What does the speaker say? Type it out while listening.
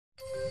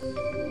Hey,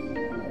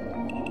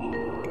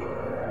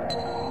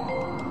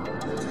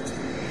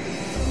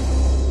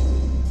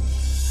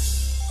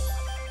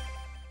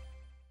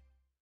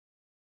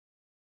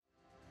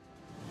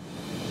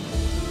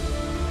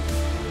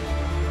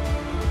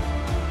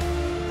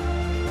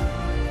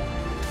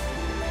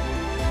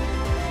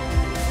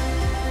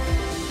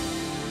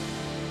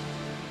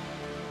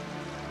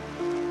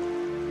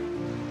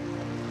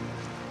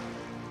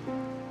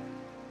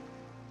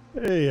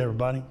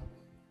 everybody.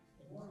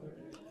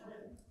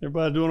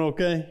 Everybody doing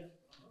okay?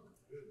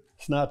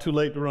 It's not too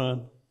late to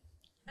run.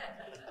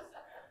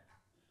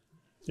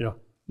 Yeah,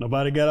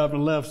 nobody got up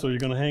and left, so you're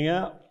going to hang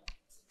out?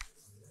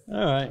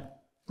 All right.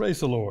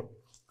 Praise the Lord.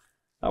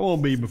 I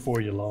won't be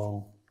before you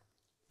long.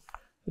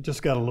 I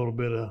just got a little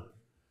bit of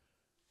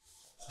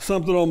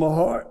something on my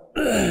heart.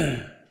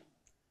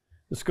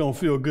 It's going to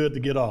feel good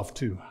to get off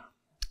to.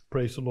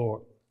 Praise the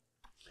Lord.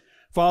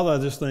 Father, I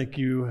just thank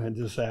you and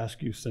just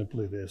ask you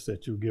simply this,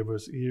 that you give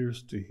us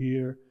ears to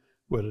hear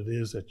what it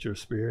is that your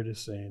Spirit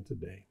is saying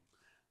today.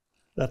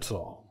 That's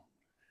all.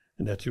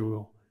 And that you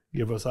will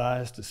give us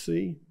eyes to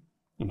see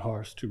and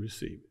hearts to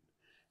receive it.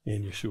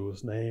 In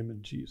Yeshua's name,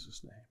 in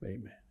Jesus' name,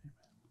 amen.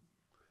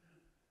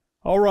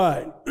 All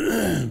right.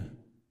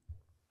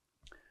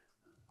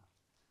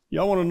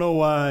 Y'all want to know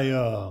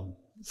why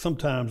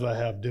sometimes I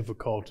have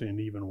difficulty in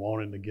even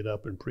wanting to get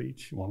up and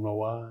preach? You want to know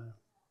why?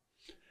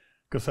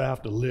 Because I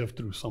have to live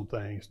through some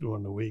things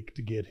during the week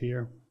to get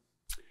here.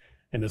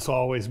 And it's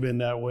always been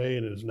that way,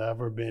 and it's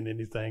never been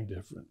anything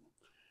different.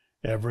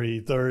 Every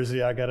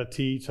Thursday I got to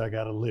teach, I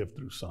got to live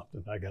through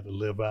something. I got to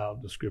live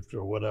out the scripture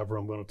or whatever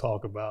I'm going to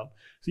talk about.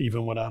 So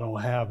even when I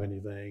don't have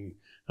anything,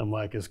 I'm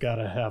like, it's got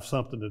to have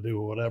something to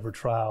do with whatever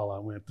trial I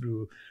went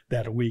through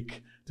that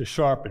week to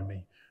sharpen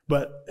me.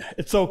 But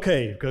it's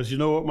okay, because you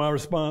know what my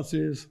response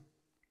is?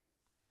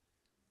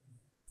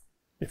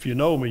 If you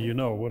know me, you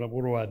know. What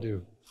do I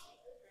do?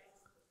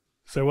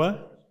 Say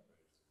what?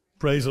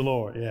 Praise the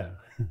Lord, yeah.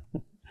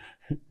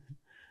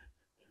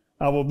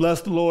 I will bless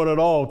the Lord at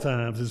all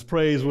times. His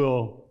praise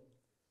will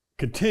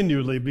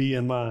continually be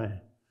in my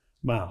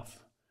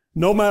mouth,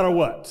 no matter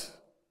what,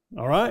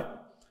 all right?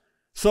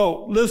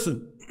 So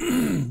listen,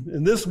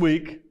 in this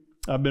week,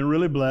 I've been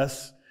really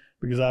blessed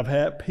because I've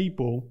had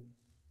people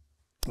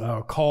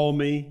call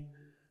me,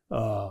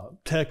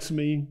 text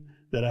me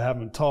that I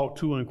haven't talked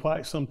to in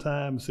quite some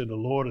time and said, the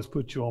Lord has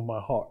put you on my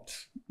heart.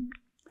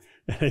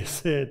 And they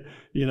said,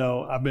 you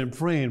know, I've been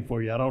praying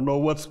for you. I don't know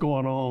what's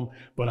going on,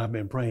 but I've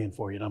been praying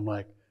for you. And I'm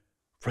like,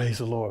 praise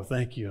the Lord,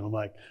 thank you. And I'm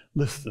like,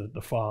 listen to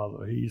the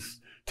Father. He's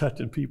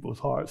touching people's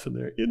hearts and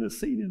they're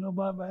interceding on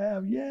my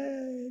behalf.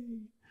 Yay!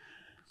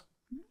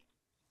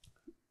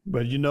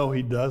 But you know,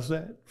 he does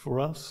that for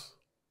us,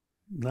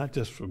 not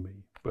just for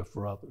me, but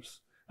for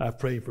others. I've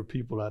prayed for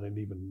people I didn't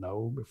even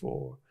know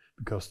before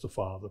because the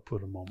Father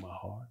put them on my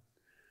heart.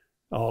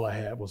 All I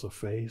had was a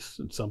face,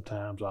 and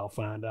sometimes I'll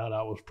find out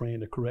I was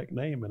praying the correct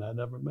name and I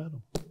never met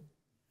them.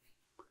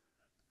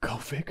 Go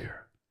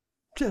figure.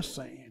 Just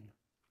saying.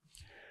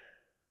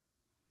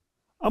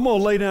 I'm going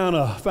to lay down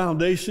a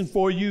foundation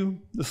for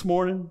you this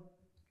morning,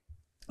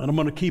 and I'm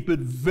going to keep it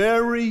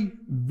very,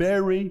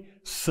 very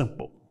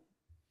simple.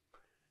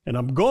 And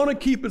I'm going to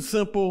keep it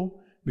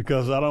simple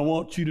because I don't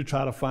want you to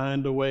try to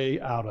find a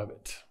way out of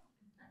it.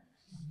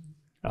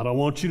 I don't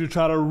want you to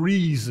try to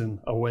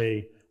reason a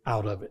way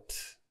out of it.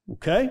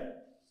 Okay?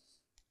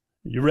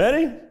 You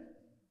ready?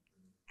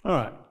 All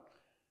right.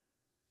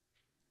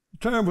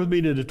 Turn with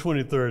me to the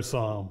 23rd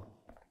Psalm.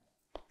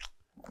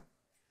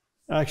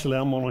 Actually,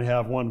 I'm only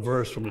have one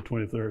verse from the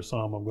 23rd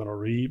Psalm I'm going to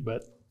read,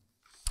 but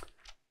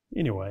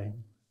anyway,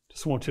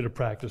 just want you to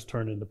practice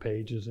turning the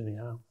pages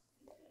anyhow.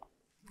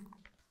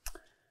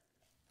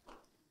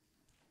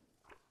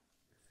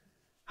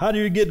 How do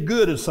you get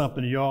good at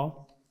something,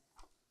 y'all?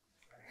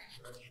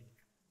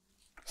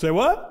 Say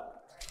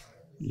what?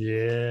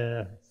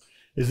 Yeah.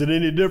 Is it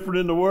any different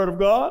in the Word of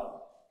God?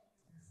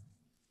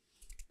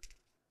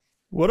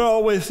 What do I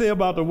always say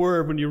about the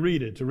Word when you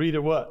read it? To read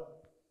it what?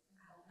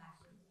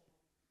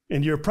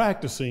 And you're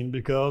practicing,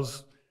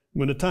 because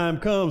when the time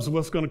comes,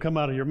 what's going to come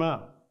out of your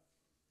mouth?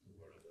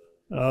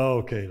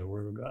 Okay, the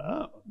Word of God.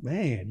 Oh,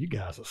 man, you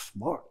guys are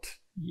smart.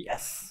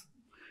 Yes.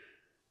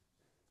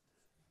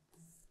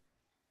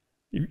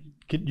 Do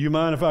you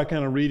mind if I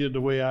kind of read it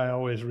the way I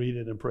always read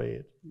it and pray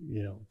it,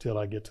 you know, till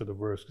I get to the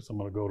verse, because I'm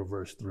going to go to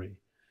verse 3.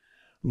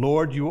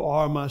 Lord, you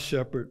are my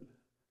shepherd.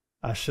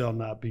 I shall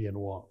not be in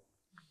want.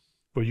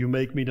 For you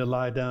make me to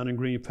lie down in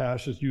green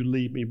pastures. You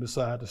lead me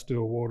beside the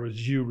still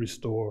waters. You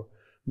restore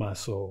my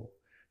soul.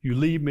 You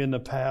lead me in the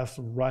path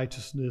of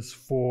righteousness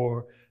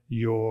for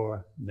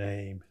your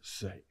name's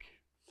sake.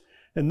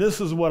 And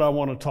this is what I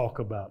want to talk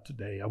about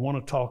today. I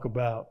want to talk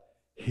about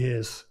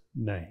his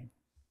name.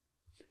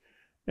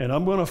 And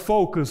I'm going to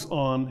focus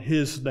on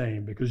his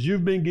name because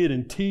you've been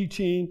getting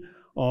teaching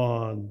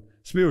on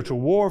spiritual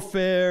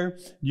warfare.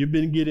 You've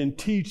been getting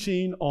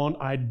teaching on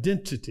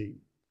identity.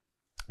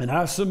 And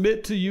I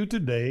submit to you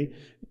today,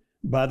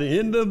 by the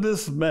end of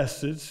this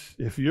message,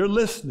 if you're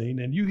listening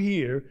and you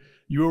hear,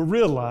 you'll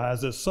realize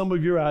that some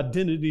of your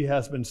identity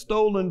has been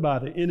stolen by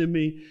the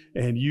enemy,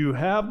 and you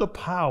have the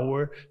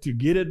power to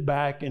get it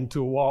back and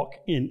to walk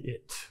in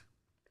it.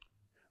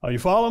 Are you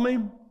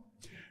following me?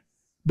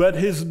 But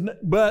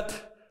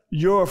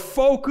your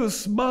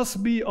focus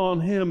must be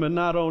on him and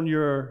not on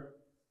your,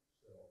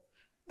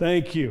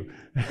 thank you.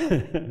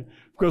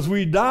 Because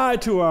we die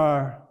to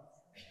our,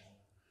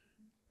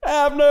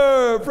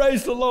 Abner,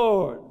 praise the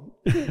Lord.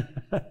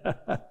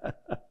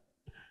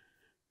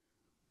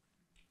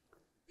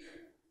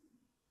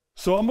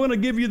 So I'm going to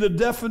give you the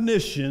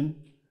definition,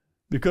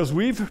 because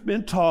we've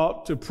been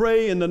taught to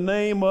pray in the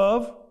name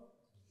of,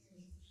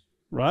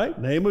 right?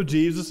 Name of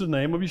Jesus, the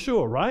name of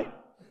Yeshua, right?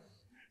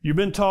 You've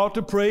been taught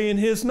to pray in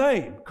his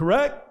name,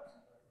 correct?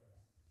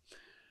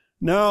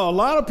 Now, a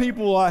lot of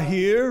people I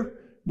hear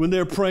when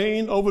they're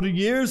praying over the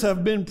years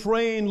have been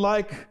praying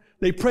like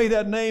they pray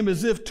that name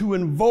as if to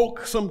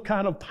invoke some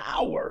kind of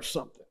power or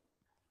something.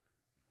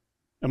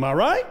 Am I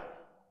right?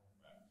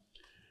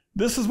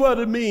 This is what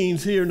it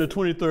means here in the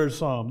 23rd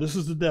Psalm. This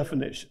is the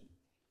definition.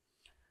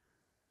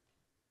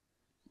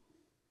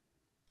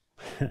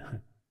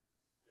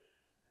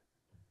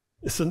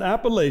 It's an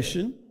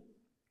appellation,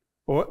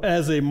 or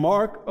as a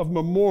mark of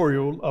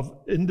memorial of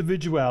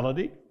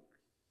individuality.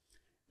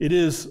 It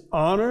is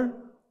honor,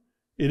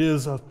 it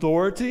is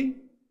authority,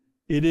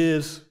 it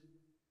is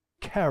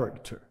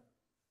character.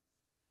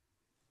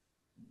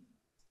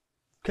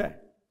 Okay.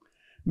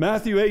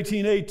 Matthew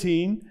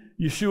 18:18,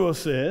 Yeshua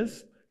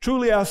says,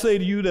 truly I say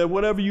to you that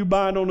whatever you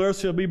bind on earth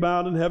shall be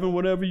bound in heaven,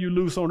 whatever you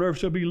loose on earth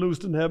shall be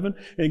loosed in heaven.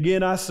 And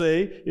again I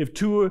say, if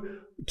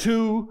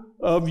two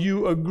of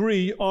you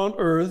agree on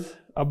earth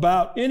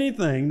about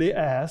anything they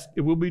ask,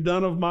 it will be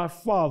done of my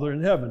Father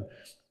in heaven.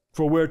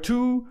 For where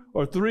 2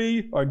 or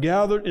 3 are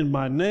gathered in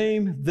my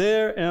name,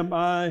 there am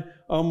I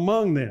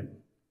among them.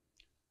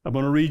 I'm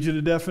going to read you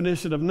the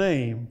definition of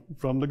name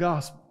from the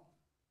gospel.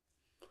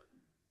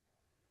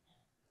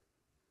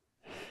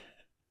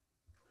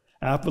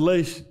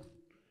 Appellation,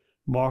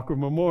 mark of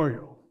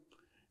memorial,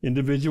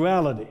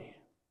 individuality,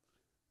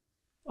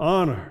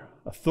 honor,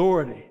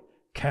 authority,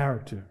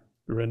 character,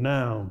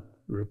 renown,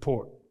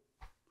 report.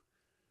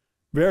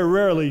 Very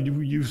rarely do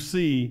you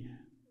see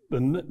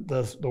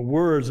the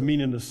words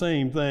meaning the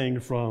same thing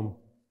from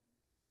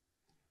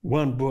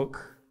one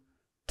book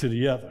to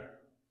the other.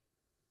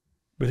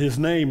 But his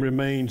name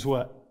remains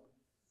what?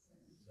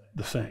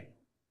 The same.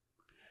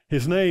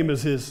 His name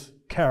is his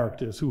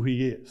character, is who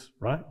he is,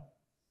 right?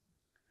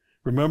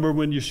 Remember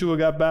when Yeshua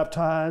got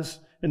baptized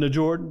in the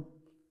Jordan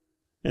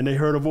and they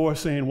heard a voice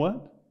saying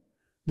what?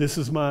 This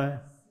is my,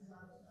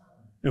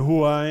 and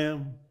who I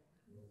am.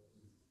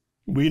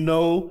 We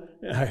know,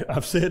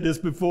 I've said this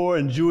before,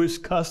 in Jewish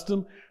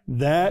custom,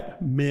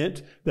 that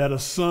meant that a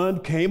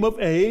son came of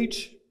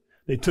age.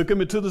 They took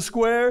him into the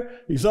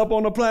square. He's up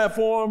on the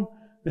platform,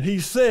 and he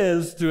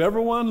says to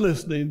everyone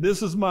listening,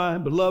 this is my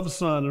beloved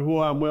son in whom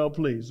I'm well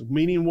pleased.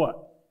 Meaning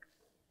what?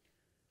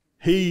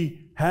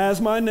 He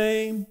has my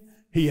name.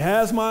 He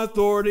has my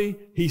authority.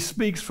 He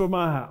speaks for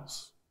my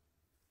house.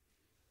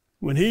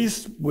 When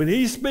he's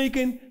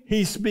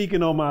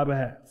speaking on my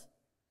behalf.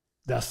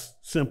 That's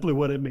simply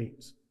what it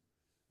means.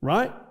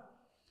 Right?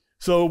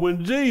 So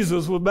when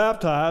Jesus was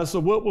baptized, so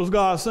what was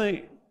God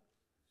saying?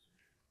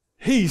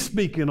 He's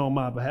speaking on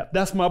my behalf.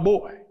 That's my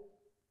boy.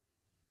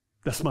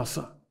 That's my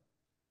son.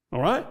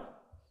 All right?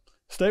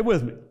 Stay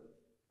with me.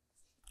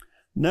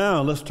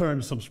 Now let's turn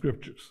to some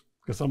scriptures,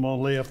 because I'm going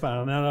to lay a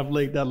foundation. Now I've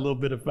laid that little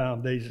bit of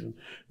foundation.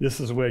 This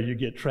is where you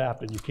get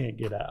trapped and you can't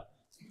get out.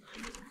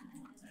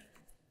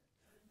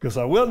 Because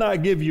I will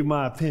not give you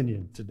my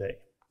opinion today.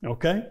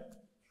 Okay?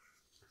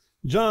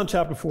 John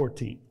chapter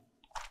 14.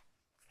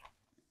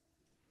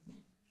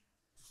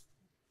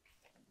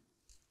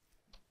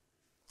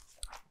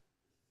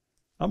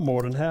 I'm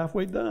more than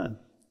halfway done.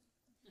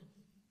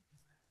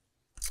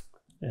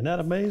 Isn't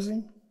that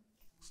amazing?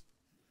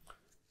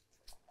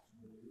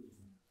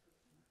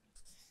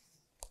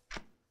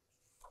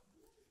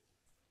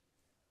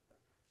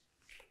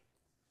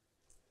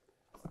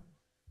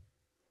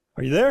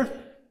 Are you there?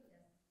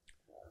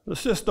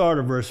 Let's just start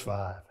at verse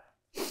 5.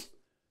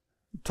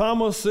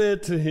 Thomas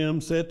said to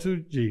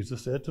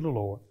the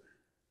Lord,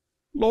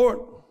 Lord,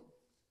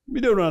 we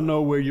do not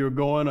know where you're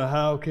going, or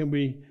how can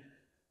we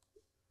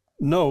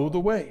know the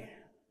way?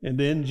 And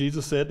then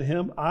Jesus said to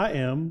him, I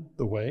am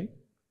the way,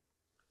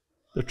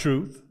 the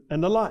truth,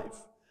 and the life.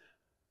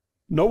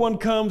 No one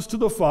comes to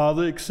the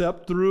Father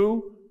except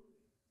through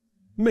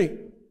me.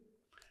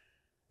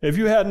 If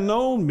you had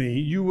known me,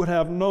 you would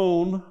have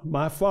known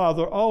my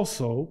Father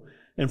also,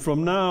 and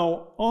from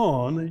now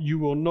on you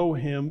will know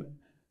him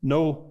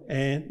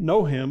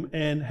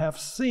and have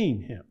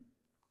seen him.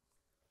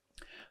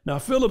 Now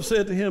Philip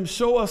said to him,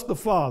 show us the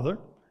Father,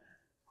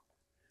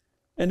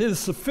 and it is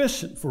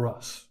sufficient for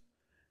us.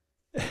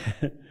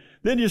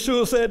 Then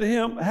Yeshua said to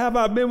him, have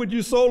I been with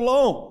you so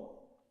long?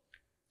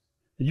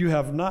 You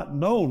have not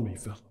known me,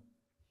 Philip.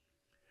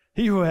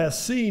 He who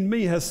has seen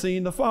me has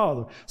seen the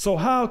Father. So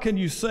how can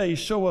you say,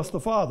 show us the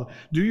Father?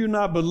 Do you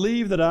not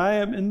believe that I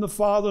am in the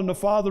Father and the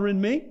Father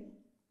in me?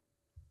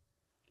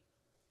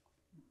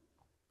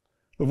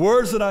 The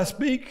words that I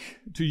speak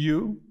to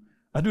you,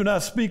 I do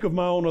not speak of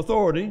my own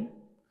authority,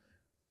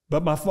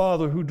 but my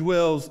Father who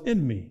dwells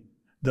in me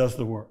does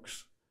the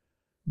works.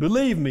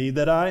 Believe me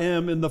that I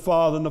am in the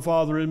Father and the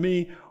Father in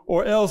me,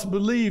 or else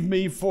believe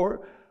me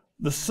for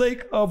the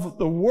sake of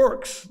the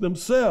works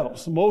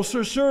themselves. Most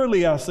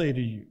assuredly I say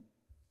to you,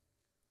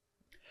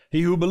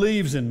 he who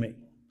believes in me,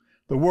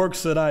 the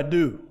works that I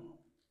do,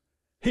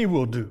 he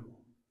will do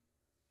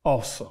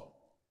also,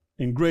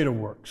 in greater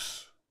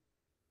works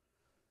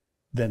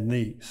than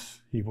these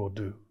he will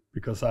do,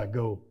 because I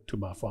go to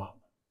my Father.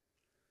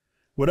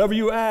 Whatever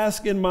you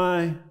ask in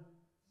my,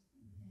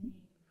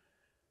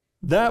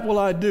 that will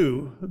I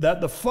do,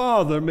 that the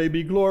Father may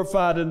be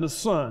glorified in the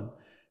Son.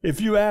 If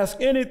you ask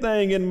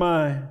anything in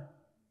my,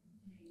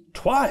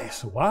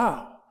 twice,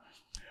 wow,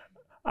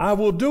 I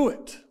will do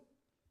it.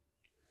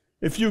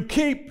 If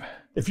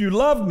you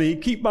love me,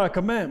 keep my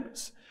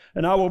commandments.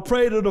 And I will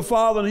pray to the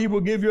Father, and he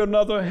will give you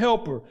another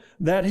helper,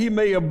 that he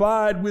may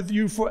abide with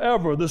you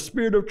forever, the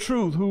Spirit of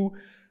truth,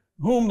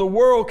 whom the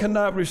world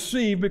cannot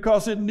receive,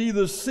 because it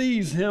neither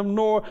sees him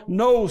nor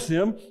knows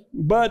him.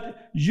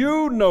 But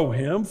you know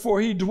him, for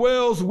he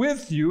dwells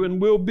with you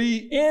and will be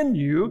in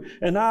you,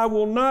 and I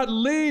will not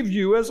leave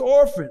you as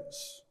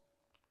orphans.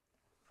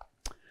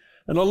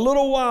 And a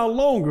little while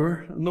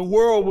longer, and the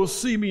world will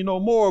see me no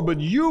more, but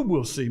you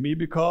will see me,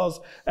 because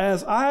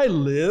as I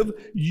live,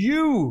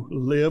 you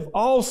live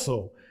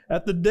also.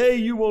 At the day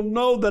you will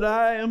know that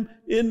I am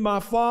in my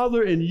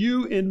Father, and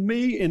you in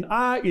me, and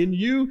I in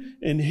you,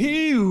 and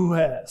he who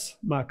has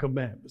my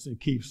commandments and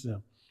keeps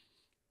them.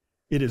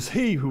 It is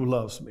he who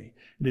loves me.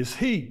 It is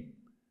he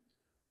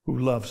who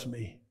loves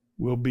me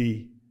will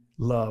be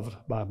loved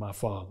by my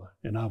Father,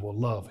 and I will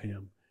love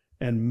him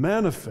and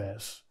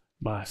manifest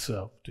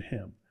myself to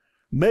him.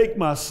 Make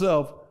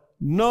myself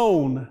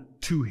known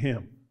to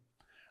him.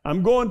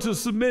 I'm going to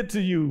submit to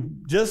you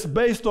just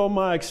based on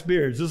my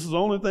experience. This is the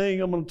only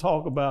thing I'm going to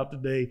talk about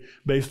today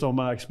based on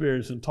my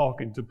experience in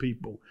talking to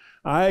people.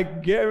 I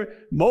guarantee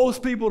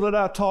most people that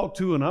I talk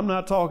to, and I'm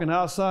not talking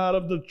outside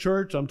of the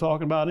church, I'm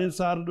talking about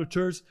inside of the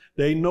church,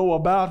 they know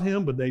about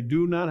him, but they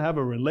do not have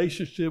a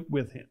relationship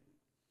with him.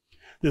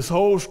 This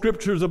whole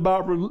scripture is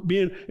about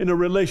being in a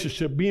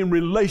relationship, being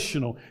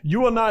relational.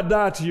 You will not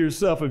die to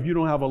yourself if you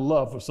don't have a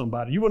love for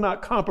somebody. You will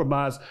not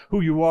compromise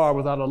who you are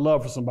without a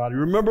love for somebody.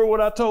 Remember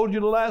what I told you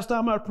the last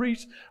time I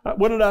preached?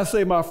 What did I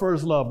say my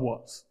first love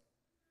was?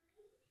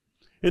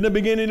 In the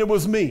beginning, it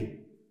was me.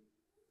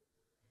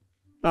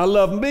 I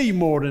love me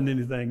more than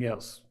anything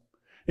else.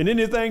 And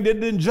anything that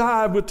didn't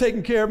jive with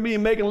taking care of me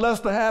and making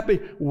Lester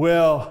happy,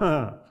 well,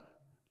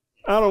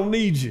 I don't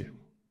need you.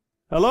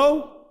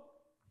 Hello?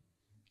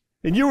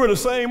 And you were the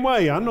same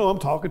way. I know I'm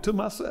talking to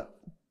myself.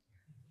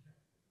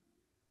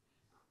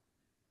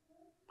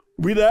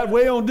 We that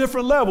way on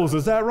different levels,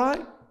 is that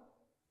right?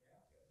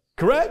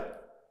 Correct?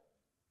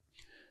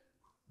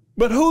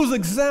 But whose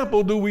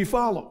example do we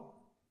follow?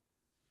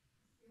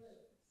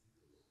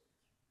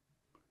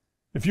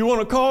 If you want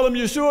to call him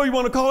Yeshua, you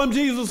want to call him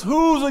Jesus,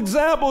 whose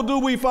example do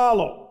we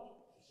follow?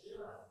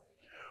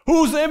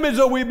 Whose image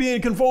are we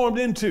being conformed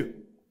into?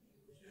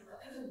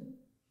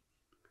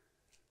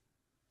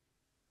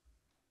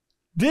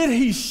 Did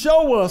he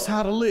show us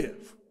how to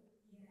live?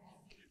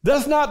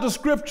 That's not the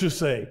scripture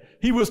say.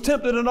 He was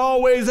tempted in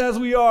all ways as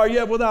we are,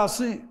 yet without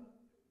sin.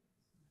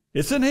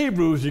 It's in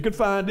Hebrews. You can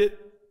find it.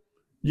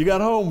 You got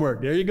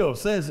homework. There you go. It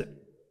says it.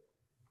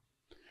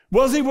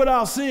 Was he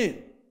without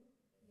sin?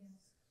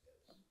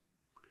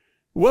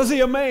 Was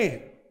he a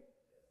man?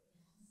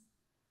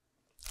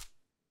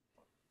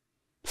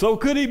 So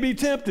could he be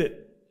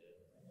tempted?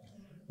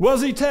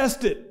 Was he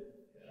tested?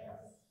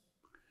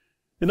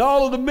 In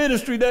all of the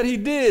ministry that he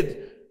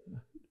did,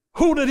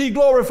 who did he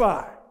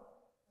glorify?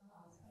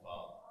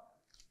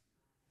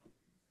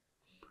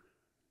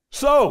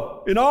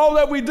 So, in all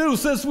that we do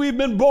since we've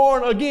been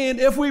born again,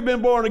 if we've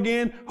been born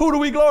again, who do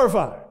we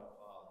glorify?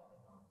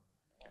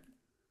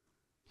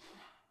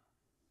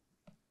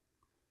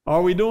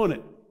 Are we doing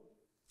it?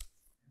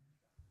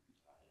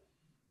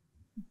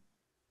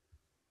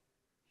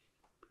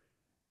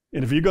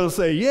 And if you're going to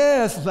say,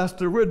 yes,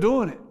 Lester, we're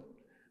doing it,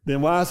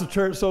 then why is the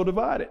church so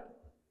divided?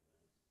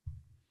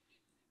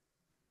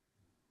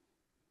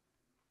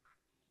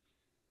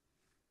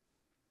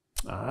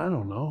 I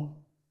don't know.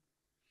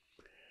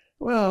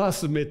 Well, I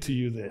submit to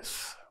you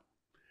this.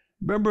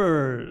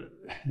 Remember,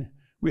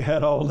 we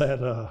had all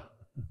that,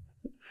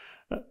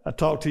 I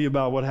talked to you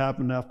about what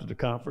happened after the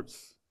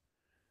conference.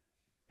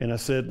 And I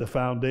said the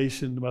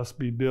foundation must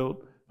be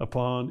built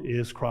upon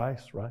is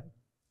Christ, right?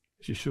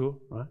 Yeshua,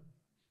 right?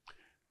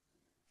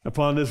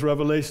 Upon this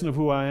revelation of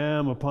who I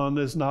am, upon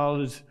this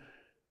knowledge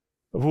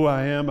of who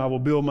I am, I will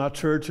build my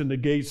church, and the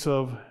gates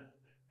of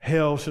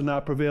hell shall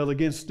not prevail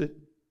against it.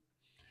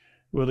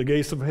 Well, the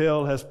gates of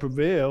hell has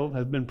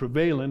been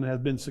prevailing, has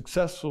been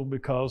successful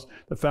because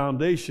the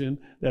foundation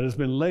that has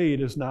been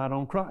laid is not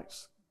on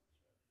Christ.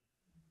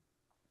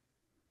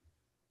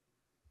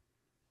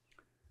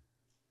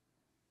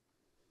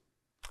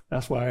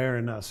 That's why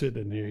Aaron not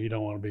sitting here. He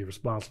don't want to be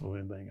responsible for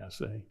anything I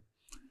say.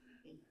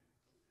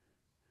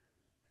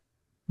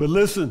 But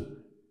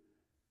listen,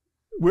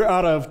 we're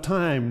out of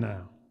time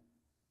now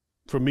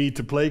for me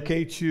to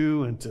placate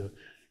you and to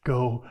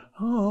go,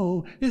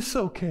 oh, it's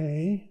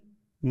okay.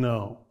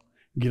 No.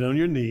 Get on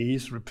your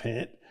knees,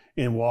 repent,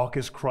 and walk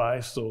as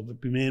Christ so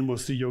that men will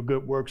see your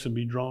good works and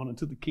be drawn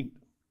into the kingdom.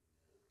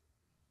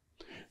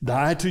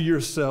 Die to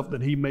yourself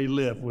that he may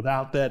live.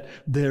 Without that,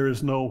 there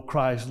is no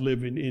Christ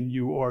living in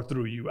you or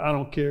through you. I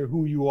don't care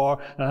who you are,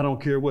 and I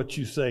don't care what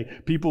you say.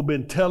 People have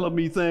been telling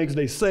me things,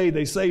 they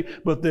say,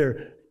 but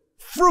their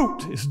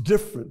fruit is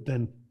different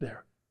than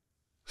their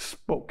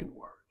spoken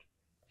word.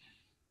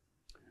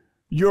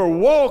 Your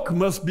walk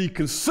must be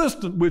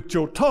consistent with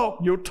your talk.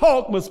 Your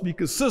talk must be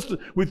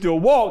consistent with your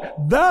walk.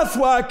 That's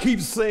why I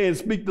keep saying,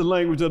 speak the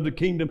language of the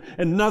kingdom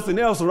and nothing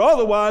else, or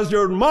otherwise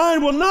your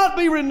mind will not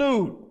be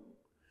renewed.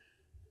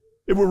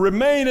 It will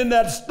remain in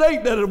that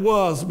state that it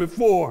was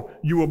before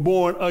you were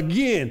born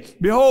again.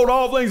 Behold,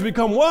 all things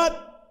become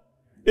what?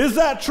 Is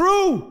that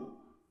true?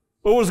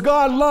 Or was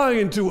God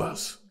lying to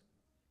us?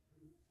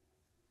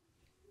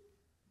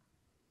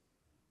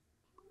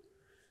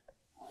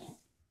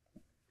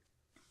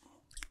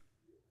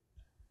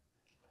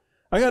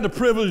 I got the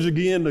privilege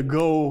again to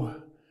go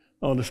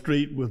on the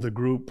street with a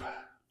group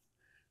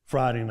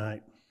Friday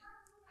night.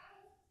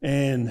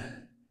 And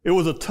it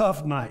was a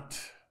tough night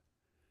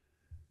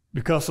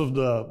because of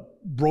the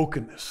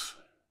brokenness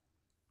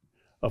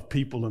of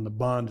people and the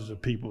bondage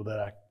of people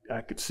that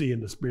I could see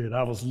in the spirit.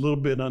 I was a little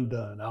bit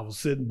undone. I was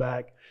sitting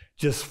back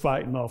just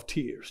fighting off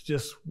tears,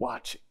 just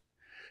watching.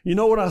 You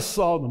know what I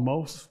saw the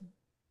most?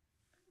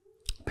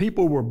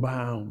 People were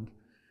bound.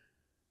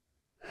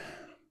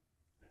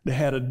 They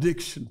had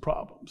addiction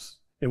problems.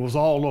 It was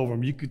all over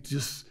them. You could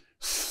just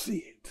see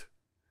it.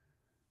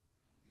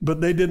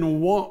 But they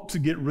didn't want to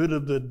get rid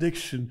of the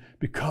addiction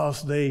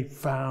because they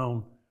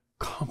found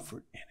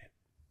comfort in it.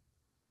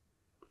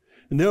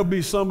 And there'll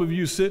be some of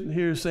you sitting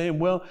here saying,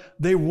 well,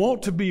 they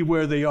want to be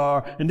where they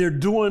are and they're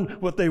doing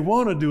what they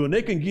want to do and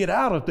they can get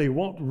out if they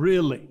want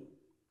really.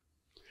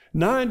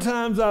 9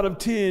 times out of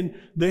 10,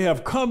 they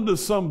have come to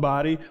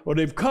somebody, or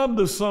they've come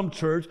to some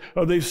church,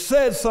 or they've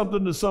said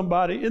something to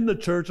somebody in the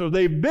church, or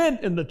they've been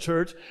in the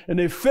church, and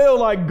they feel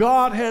like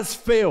God has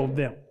failed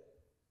them.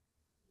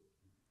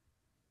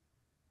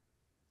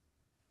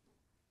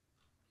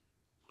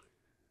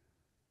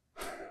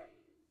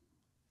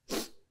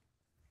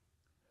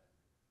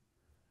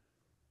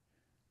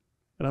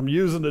 And I'm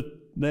using the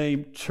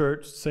name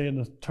church, saying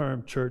the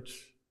term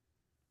church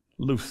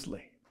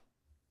loosely.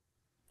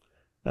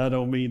 I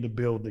don't mean the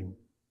building.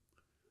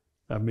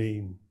 I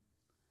mean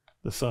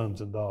the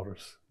sons and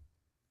daughters,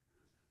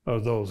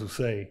 or those who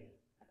say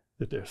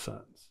that they're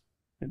sons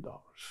and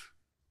daughters.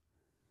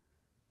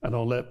 I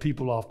don't let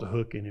people off the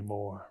hook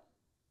anymore.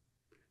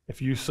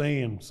 If you're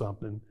saying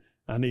something,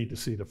 I need to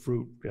see the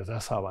fruit because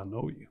that's how I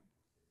know you.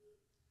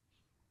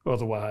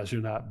 Otherwise,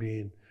 you're not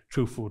being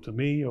truthful to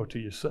me or to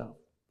yourself.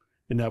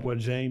 Isn't that what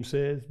James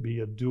says? Be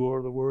a doer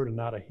of the word and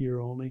not a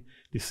hearer only,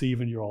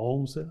 deceiving your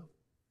own self.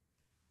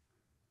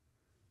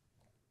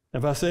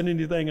 Have I said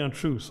anything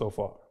untrue so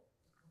far?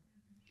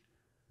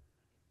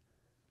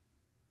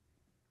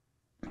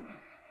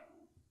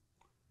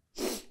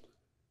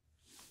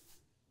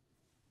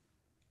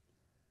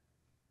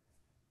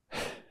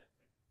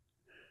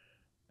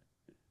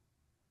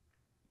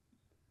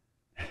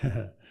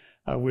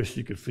 I wish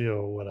you could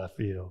feel what I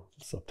feel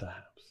sometimes.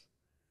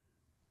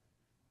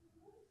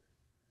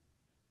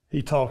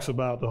 He talks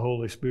about the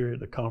Holy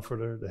Spirit, the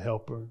Comforter, the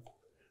Helper.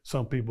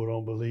 Some people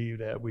don't believe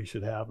that we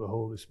should have the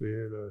Holy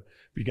Spirit, or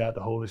you got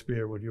the Holy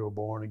Spirit when you were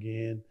born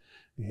again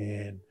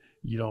and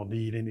you don't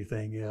need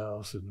anything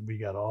else. And we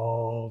got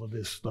all of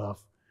this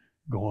stuff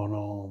going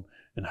on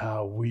and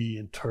how we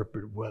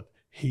interpret what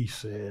he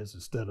says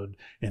instead of,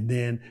 and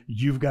then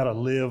you've got to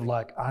live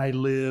like I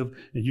live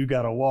and you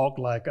got to walk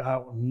like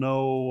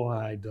no,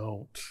 I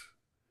don't.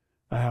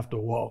 I have to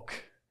walk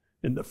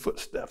in the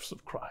footsteps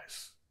of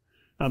Christ.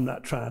 I'm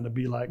not trying to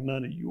be like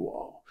none of you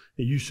all,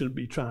 and you shouldn't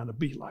be trying to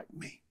be like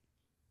me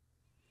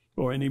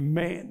or any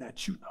man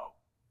that you know.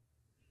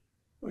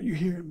 Are you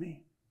hearing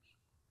me?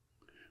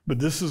 But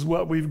this is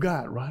what we've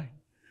got, right?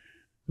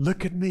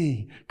 Look at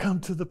me. Come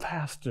to the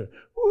pastor.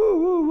 Woo,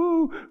 woo,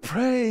 woo.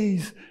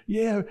 Praise.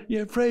 Yeah,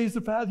 praise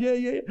the pastor.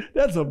 Yeah.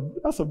 That's a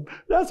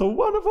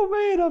wonderful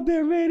man up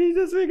there, man. He's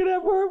just speaking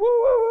that word.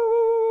 Woo, woo,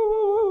 woo,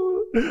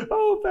 woo, woo.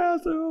 Oh,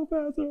 pastor, oh,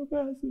 pastor, oh,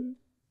 pastor.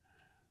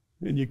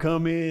 And you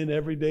come in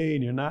every day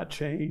and you're not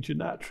changed, you're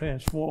not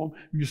transformed.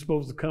 You're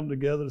supposed to come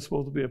together. It's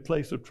supposed to be a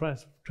place of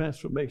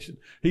transformation.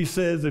 He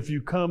says if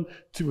you come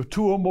to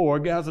 2 or more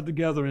gathered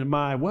together in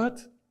my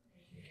what?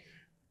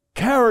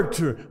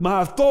 Character,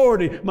 my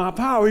authority, my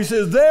power. He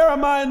says, there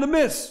am I in the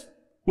midst.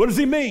 What does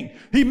he mean?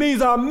 He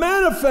means I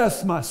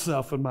manifest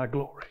myself in my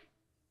glory.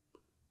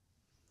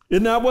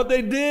 Isn't that what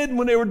they did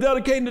when they were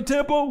dedicating the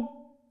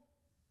temple?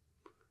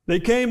 They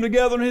came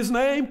together in his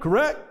name,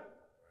 correct?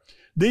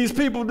 These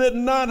people did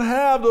not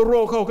have the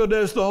Ruach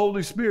HaKodesh, the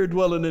Holy Spirit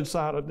dwelling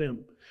inside of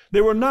them.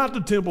 They were not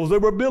the temples. They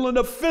were building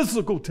a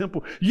physical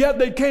temple. Yet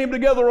they came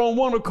together on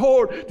one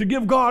accord to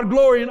give God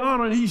glory and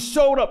honor, and he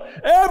showed up.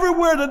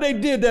 Everywhere that they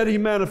did that, he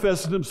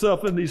manifested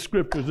himself in these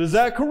scriptures. Is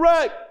that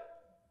correct?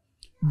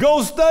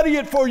 Go study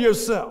it for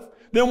yourself.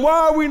 Then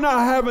why are we not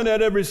having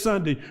that every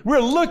Sunday? We're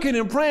looking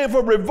and praying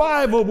for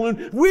revival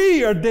when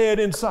we are dead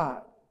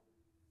inside.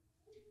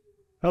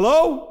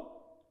 Hello?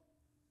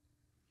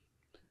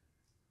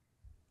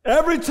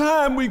 Every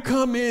time we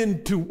come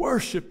in to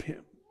worship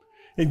him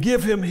and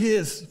give him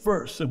his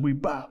first, and we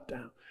bow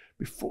down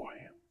before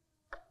him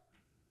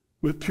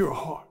with pure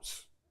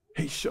hearts,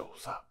 he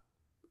shows up.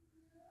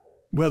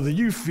 Whether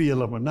you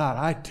feel him or not,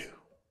 I do.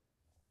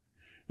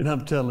 And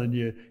I'm telling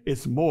you,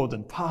 it's more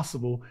than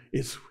possible.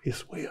 It's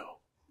his will.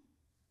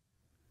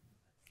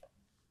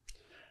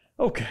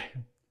 Okay,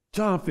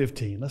 John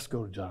 15. Let's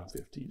go to John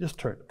 15. Just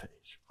turn the page.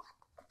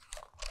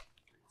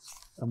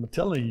 I'm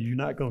telling you, you're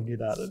not going to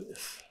get out of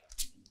this.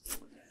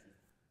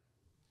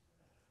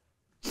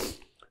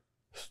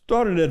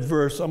 Starting at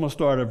verse, I'm going to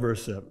start at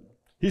verse 7.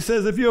 He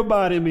says, if you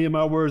abide in me and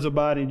my words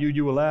abide in you,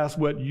 you will ask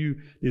what you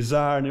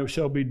desire and it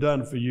shall be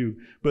done for you.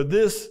 But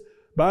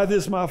by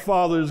this my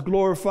Father is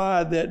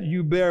glorified, that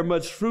you bear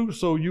much fruit,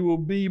 so you will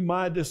be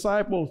my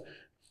disciples.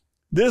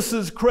 This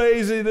is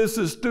crazy. This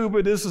is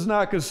stupid. This is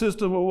not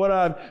consistent with what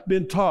I've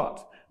been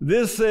taught.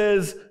 This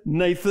says,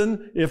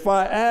 Nathan, if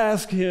I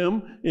ask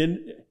him and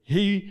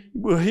he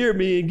will hear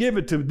me and give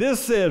it to me. This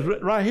says,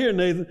 right here,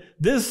 Nathan,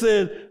 this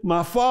says,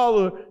 my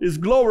Father is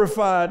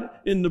glorified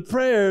in the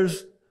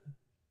prayers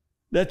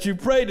that you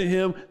pray to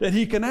him that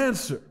he can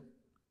answer.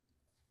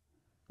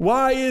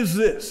 Why is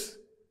this?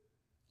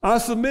 I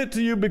submit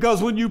to you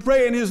because when you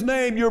pray in his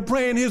name, you're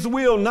praying his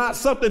will, not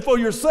something for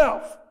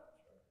yourself.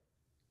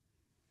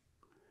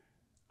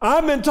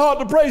 I've been taught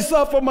to pray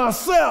stuff for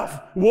myself,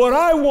 what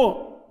I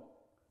want.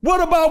 What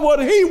about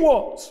what he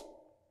wants?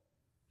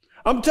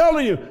 I'm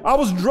telling you, I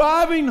was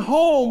driving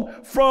home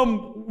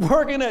from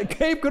working at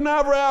Cape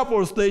Canaveral Air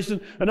Force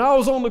Station, and I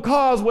was on the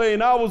causeway,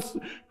 and I was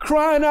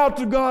crying out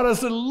to God. I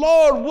said,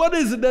 Lord, what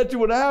is it that you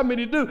would have me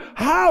to do?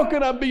 How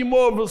can I be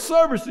more of a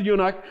service to you?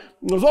 And I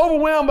was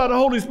overwhelmed by the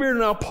Holy Spirit,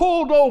 and I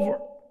pulled over,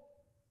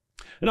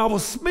 and I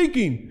was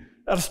speaking.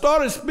 I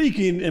started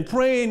speaking and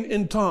praying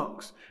in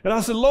tongues. And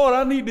I said, Lord,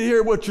 I need to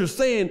hear what you're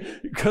saying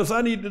because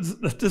I need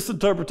this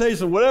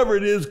interpretation, whatever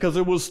it is, because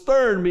it was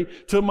stirring me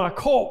to my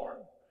core.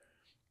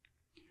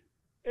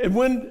 And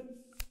when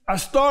I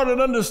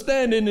started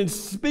understanding and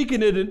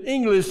speaking it in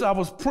English, I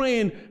was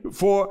praying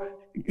for,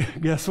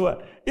 guess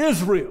what?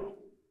 Israel.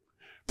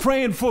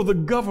 Praying for the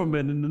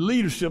government and the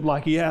leadership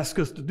like he asked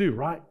us to do,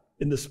 right?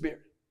 In the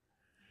Spirit.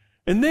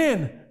 And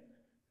then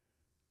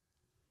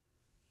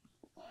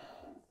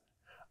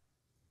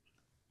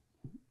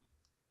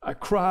I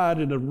cried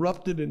and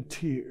erupted in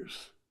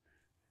tears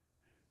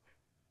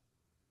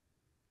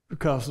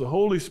because the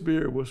Holy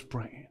Spirit was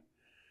praying.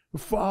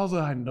 Father,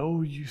 I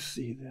know you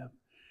see them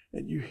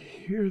and you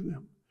hear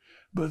them,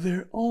 but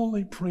they're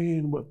only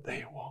praying what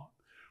they want.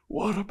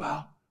 What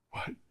about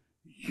what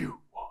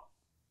you want?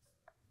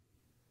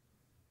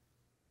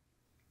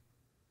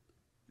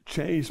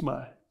 Changed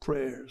my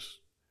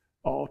prayers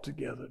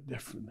altogether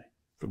differently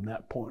from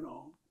that point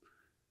on.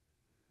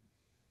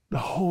 The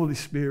Holy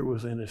Spirit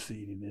was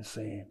interceding and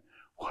saying,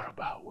 what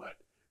about what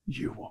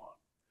you want?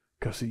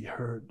 Because he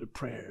heard the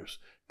prayers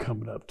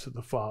coming up to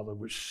the Father,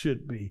 which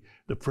should be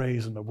the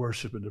praise and the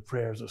worship and the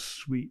prayers of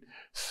sweet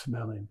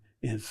smelling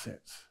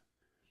incense.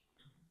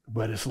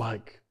 But it's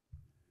like,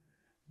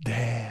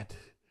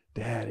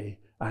 Daddy,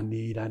 I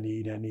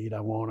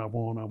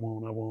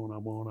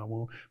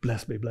want.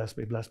 Bless me.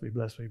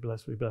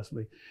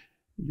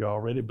 You're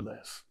already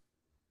blessed.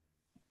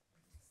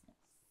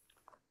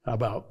 How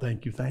about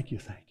thank you.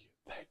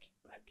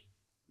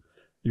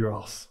 You're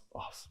awesome.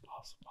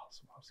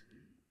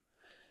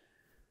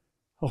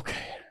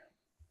 Okay.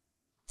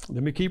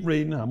 Let me keep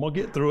reading. I'm going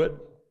to get through it.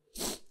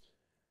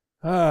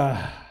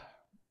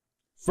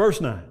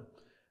 Verse 9.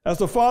 As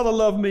the Father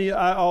loved me,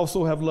 I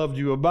also have loved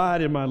you.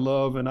 Abide in my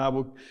love, and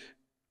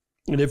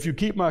if you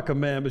keep my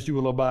commandments, you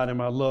will abide in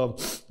my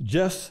love.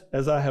 Just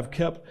as I have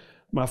kept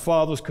my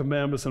Father's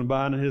commandments and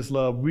abide in his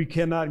love, we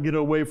cannot get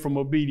away from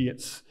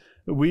obedience.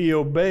 We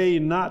obey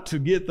not to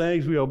get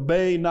things. We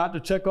obey not to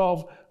check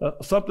off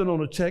something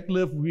on a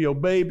checklist. We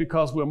obey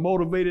because we're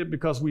motivated,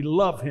 because we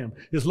love him.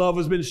 His love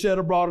has been shed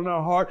abroad in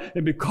our heart,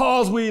 and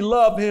because we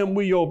love him,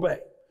 we obey.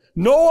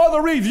 No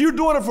other reason. You're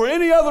doing it for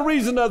any other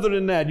reason other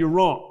than that, you're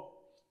wrong.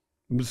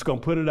 I'm just going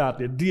to put it out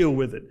there. Deal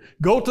with it.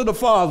 Go to the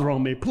Father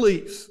on me,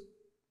 please.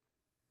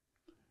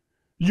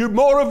 You're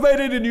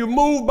motivated and you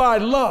move by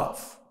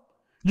love.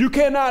 You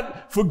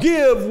cannot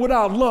forgive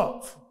without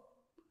love.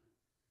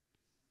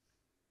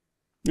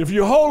 If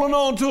you're holding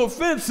on to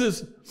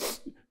offenses,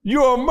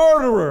 you're a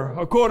murderer,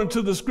 according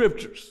to the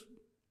scriptures.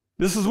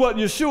 This is what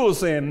Yeshua is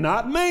saying,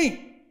 not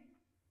me.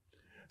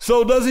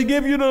 So does he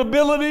give you the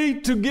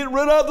ability to get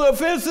rid of the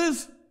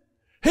offenses?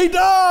 He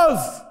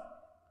does.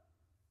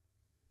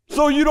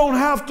 So you don't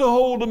have to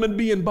hold them and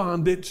be in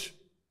bondage.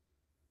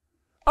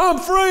 I'm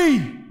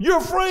free.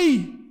 You're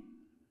free.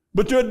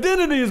 But your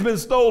identity has been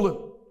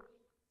stolen.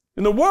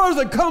 And the words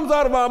that comes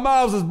out of our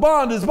mouths is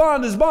bondage,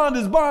 bondage,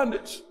 bondage,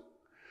 bondage.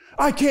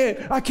 I can't.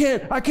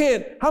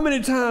 How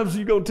many times are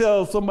you going to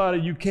tell somebody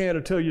you can't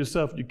or tell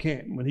yourself you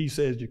can't when he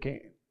says you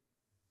can't?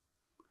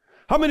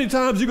 How many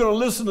times are you going to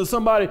listen to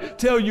somebody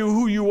tell you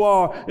who you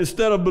are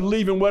instead of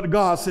believing what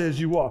God says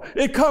you are?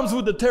 It comes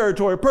with the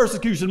territory,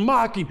 persecution,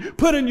 mocking,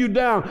 putting you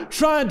down,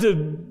 trying to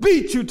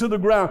beat you to the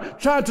ground,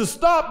 trying to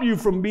stop you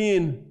from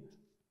being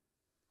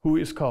who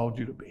He's called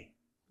you to be.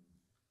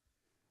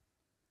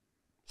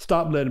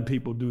 Stop letting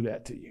people do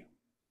that to you.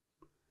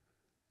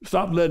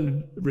 Stop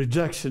letting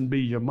rejection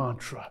be your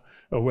mantra,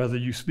 or whether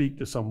you speak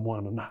to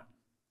someone or not.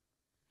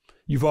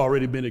 You've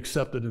already been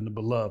accepted in the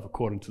beloved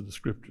according to the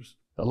scriptures.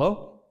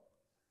 Hello?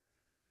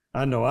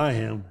 I know I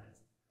am.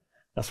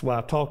 That's why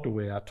I talk the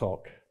way I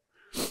talk.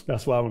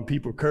 That's why when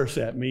people curse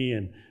at me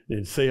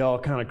and say all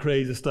kind of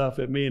crazy stuff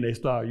at me and they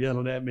start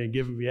yelling at me and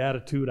giving me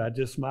attitude, I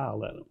just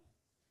smile at them.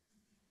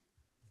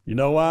 You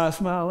know why I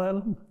smile at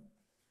them?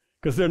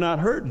 Because they're not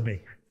hurting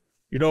me.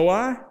 You know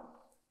why?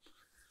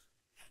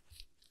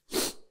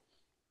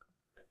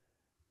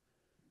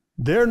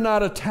 They're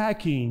not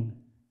attacking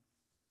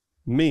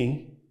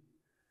me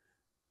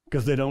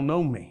because they don't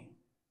know me.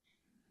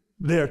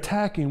 They're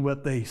attacking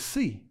what they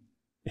see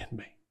in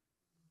me.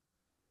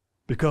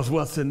 Because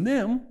what's in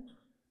them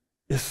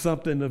is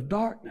something of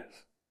darkness.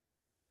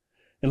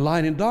 And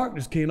light and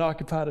darkness can't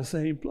occupy the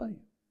same place.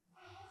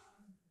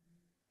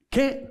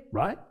 Can't,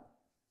 right?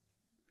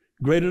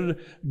 Greater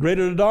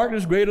the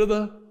darkness, greater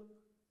the...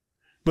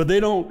 But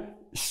they don't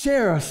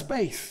share a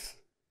space.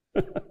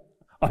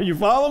 Are you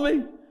following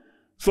me?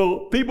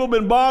 So people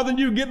been bothering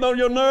you, getting on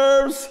your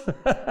nerves.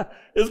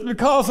 It's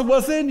because of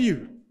what's in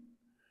you,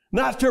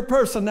 not your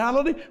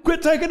personality.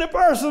 Quit taking it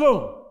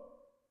personal.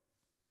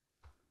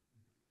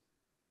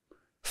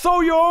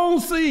 Sow your own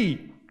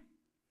seed.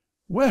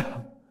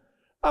 Well,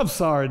 I'm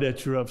sorry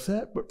that you're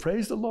upset, but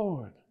praise the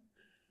Lord.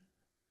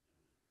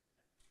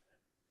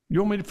 You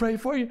want me to pray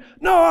for you?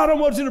 No, I don't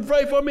want you to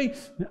pray for me.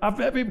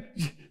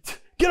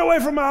 Get away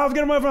from my house,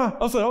 get away from my house.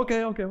 I said,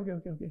 okay.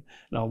 And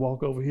I'll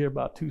walk over here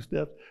about 2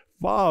 steps.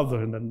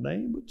 Father, in the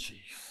name of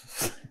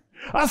Jesus.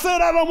 I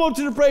said, I don't want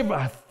you to pray, but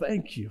I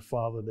thank you,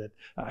 Father, that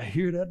I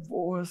hear that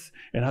voice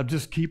and I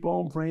just keep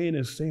on praying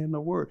and saying the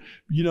word.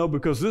 You know,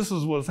 because this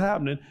is what's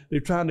happening.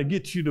 They're trying to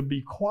get you to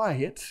be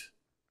quiet.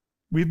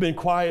 We've been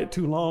quiet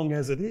too long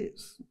as it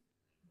is.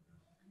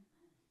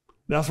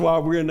 That's why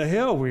we're in the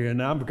hell we're in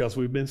now, because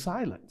we've been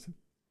silent.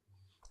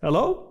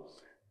 Hello?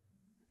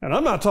 And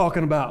I'm not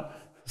talking about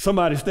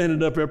somebody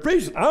standing up here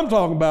preaching. I'm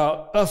talking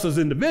about us as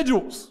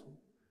individuals.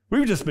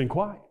 We've just been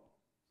quiet,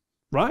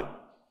 right?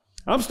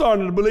 I'm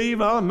starting to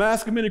believe, I'm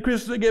asking many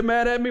Christians that get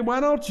mad at me, why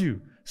don't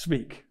you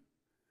speak?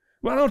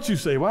 Why don't you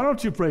say, why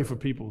don't you pray for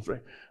people?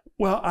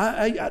 Well,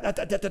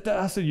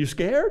 I said, you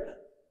scared?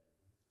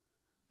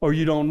 Or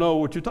you don't know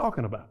what you're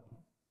talking about?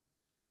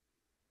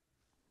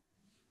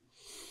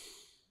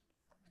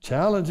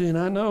 Challenging,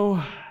 I know.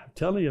 I'm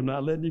telling you, I'm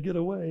not letting you get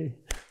away.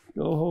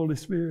 Go, Holy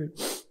Spirit.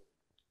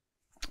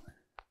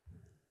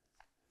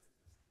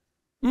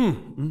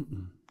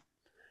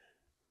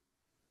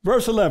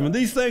 Verse 11,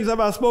 these things have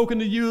I spoken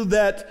to you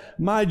that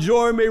my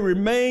joy may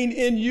remain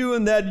in you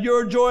and that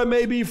your joy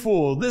may be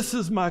full. This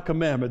is my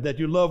commandment, that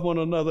you love one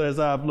another as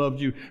I have loved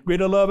you.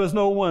 Greater love has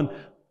no one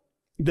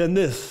than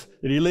this,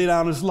 that he laid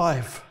down his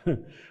life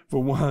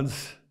for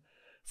one's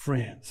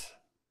friends.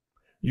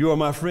 You are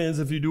my friends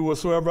if you do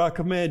whatsoever I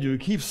command you.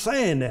 Keep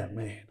saying that,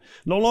 man.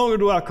 No longer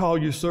do I call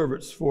you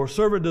servants, for a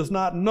servant does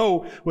not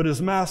know what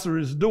his master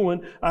is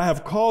doing. I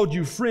have called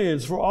you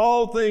friends, for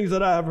all things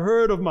that I have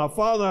heard of my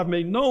Father I have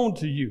made known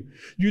to you.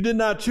 You did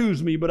not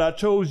choose me, but I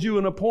chose you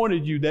and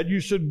appointed you, that you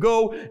should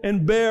go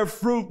and bear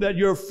fruit, that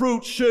your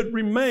fruit should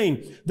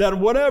remain, that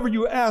whatever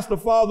you ask the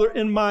Father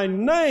in my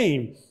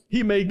name,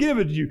 he may give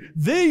it to you.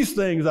 These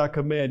things I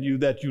command you,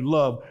 that you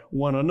love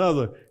one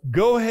another.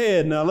 Go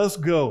ahead. Now let's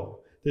go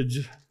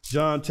to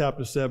John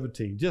chapter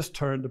 17. Just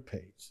turn the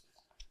page.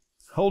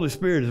 Holy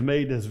Spirit has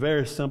made this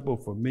very simple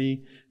for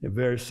me and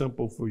very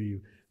simple for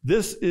you.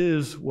 This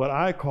is what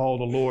I call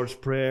the Lord's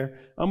Prayer.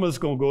 I'm just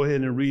going to go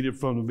ahead and read it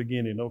from the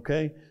beginning,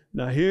 okay?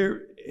 Now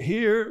here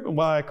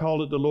why I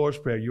call it the Lord's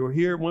Prayer. You'll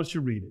hear it once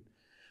you read it.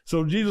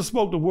 So Jesus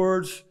spoke the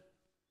words,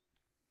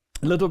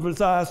 lifted up his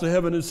eyes to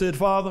heaven and said,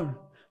 Father,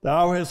 the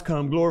hour has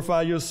come.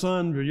 Glorify your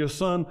Son, for your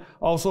Son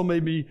also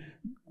may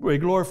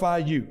glorify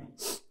you,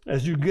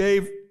 as you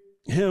gave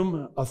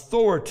him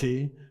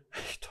authority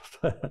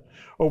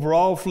over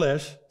all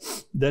flesh,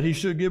 that he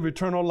should give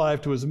eternal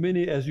life to as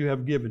many as you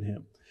have given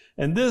him.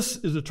 And this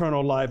is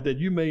eternal life,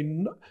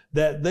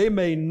 that they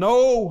may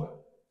know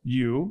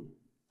you,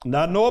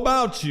 not know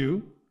about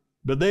you,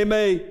 but they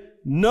may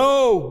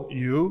know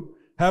you,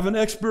 have an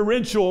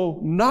experiential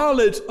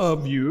knowledge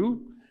of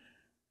you,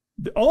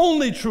 the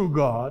only true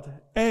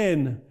God,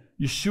 and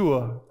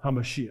Yeshua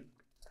HaMashiach,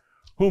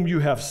 whom you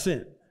have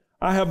sent.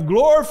 I have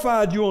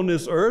glorified you on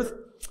this earth.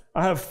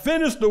 I have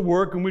finished the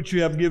work in which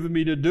you have given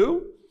me to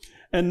do.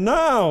 And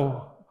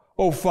now,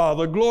 O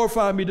Father,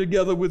 glorify me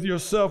together with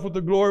yourself with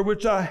the glory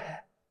which I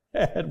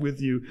had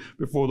with you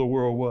before the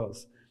world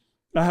was.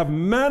 I have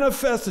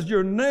manifested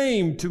your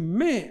name to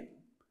men,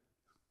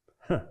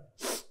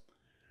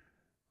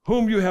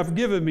 whom you have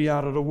given me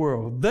out of the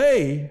world.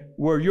 They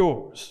were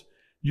yours.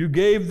 You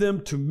gave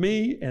them to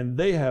me, and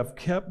they have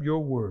kept your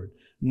word.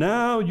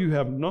 Now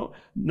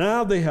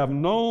they have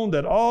known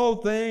that all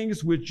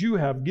things which you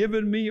have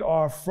given me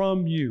are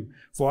from you.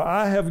 For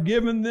I have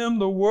given them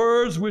the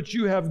words which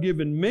you have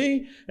given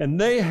me, and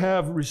they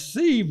have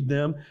received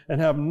them,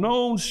 and have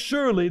known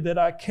surely that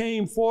I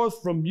came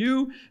forth from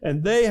you,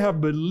 and they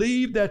have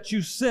believed that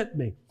you sent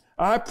me.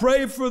 I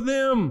pray for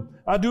them.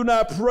 I do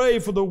not pray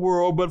for the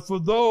world, but for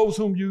those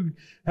whom you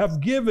have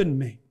given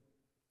me,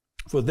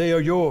 for they are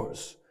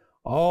yours.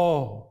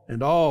 All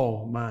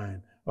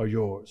mine are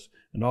yours,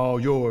 and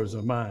all yours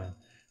are mine,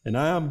 and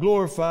I am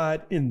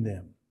glorified in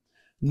them.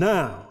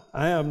 Now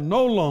I am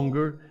no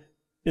longer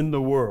in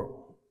the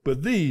world,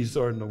 but these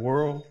are in the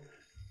world,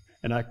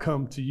 and I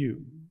come to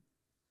you.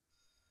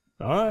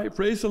 All right,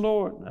 praise the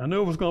Lord. I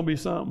knew it was going to be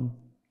something.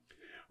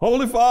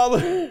 Holy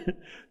Father,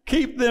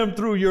 keep them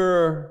through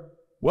your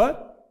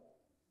what?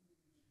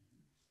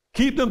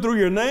 Keep them through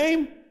your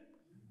name,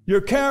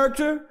 your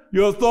character,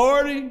 your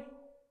authority,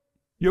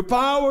 your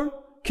power.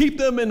 Keep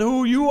them in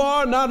who you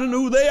are, not in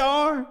who they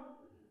are.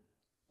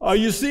 Are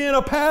you seeing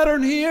a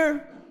pattern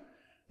here?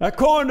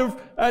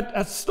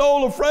 I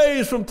stole a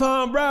phrase from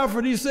Tom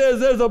Bradford. He says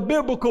there's a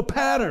biblical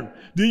pattern.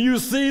 Do you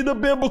see the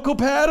biblical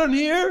pattern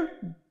here?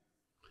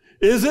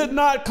 Is it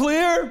not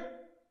clear?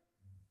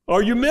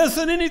 Are you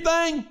missing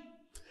anything?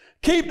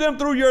 Keep them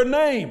through your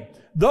name.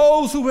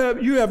 Those who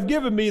you have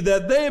given me,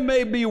 that they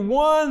may be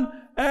one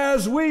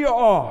as we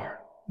are.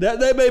 That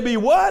they may be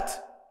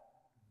what?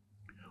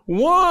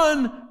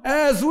 One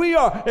as we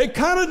are. It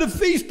kind of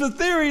defeats the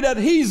theory that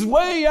he's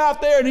way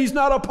out there and he's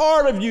not a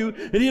part of you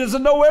and he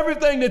doesn't know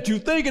everything that you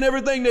think and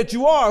everything that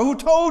you are. Who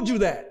told you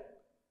that?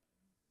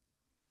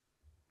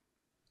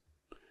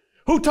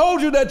 Who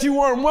told you that you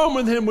weren't one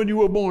with him when you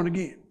were born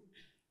again?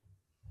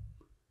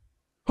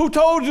 Who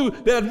told you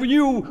that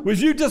you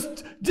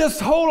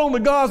just hold on to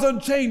God's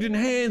unchanging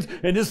hands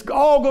and it's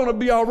all going to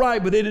be all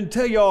right, but they didn't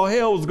tell you all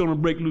hell was going to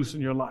break loose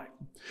in your life.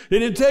 They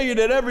didn't tell you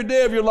that every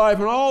day of your life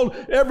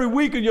and every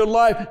week of your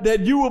life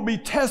that you will be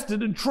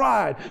tested and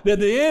tried, that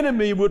the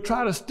enemy will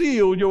try to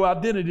steal your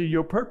identity,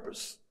 your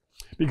purpose.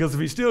 Because if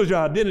he steals your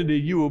identity,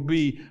 you will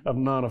be of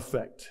none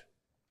effect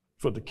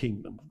for the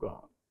kingdom of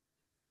God.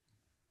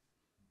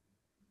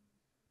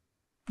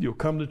 You'll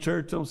come to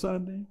church on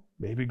Sunday,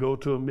 maybe go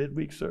to a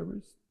midweek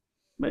service,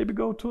 maybe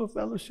go to a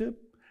fellowship,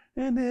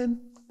 and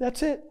then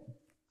that's it.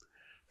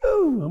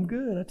 Ooh, I'm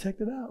good. I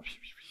checked it out.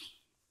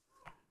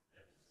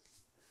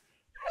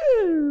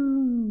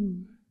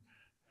 Ooh,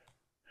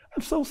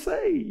 I'm so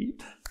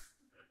saved.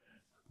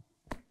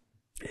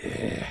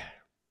 Yeah.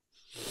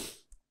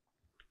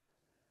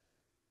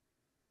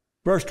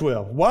 Verse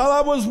 12, while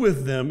I was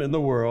with them in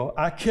the world,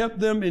 I kept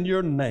them in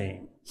your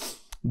name.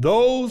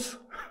 Those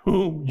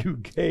whom you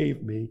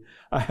gave me,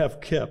 I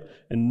have kept,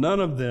 and none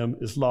of them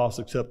is lost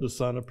except the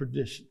son of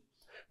perdition,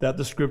 that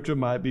the scripture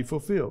might be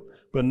fulfilled.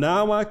 But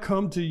now I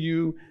come to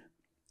you,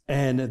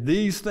 and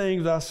these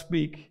things I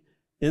speak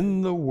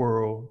in the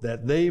world,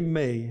 that they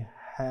may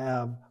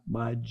have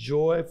my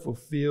joy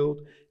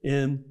fulfilled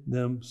in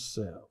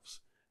themselves.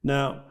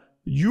 Now,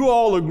 you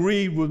all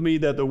agreed with me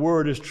that the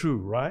word is true,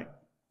 right?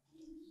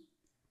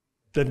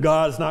 That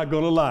God's not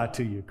going to lie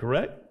to you,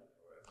 correct?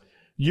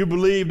 You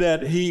believe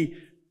that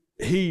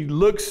he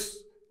looks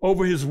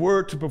over his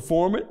word to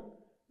perform it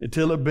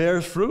until it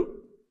bears fruit?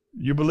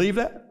 You believe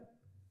that?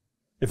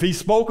 If he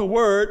spoke a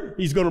word,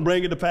 he's going to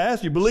bring it to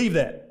pass. You believe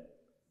that?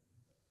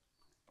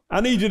 I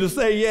need you to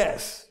say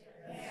yes.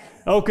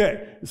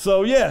 Okay,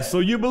 so yes, so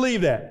you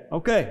believe that.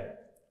 Okay.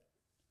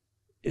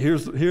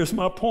 Here's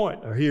my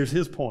point, or here's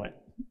his point.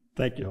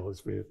 Thank you, Holy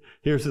Spirit.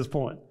 Here's his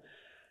point.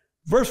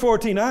 Verse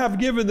 14, I have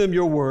given them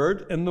your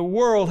word, and the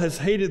world has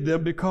hated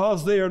them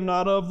because they are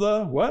not of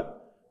the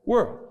what?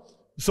 World.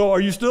 So are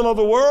you still of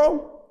the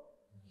world?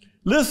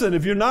 Listen,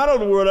 if you're not of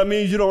the world, that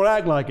means you don't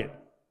act like it.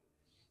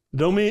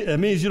 That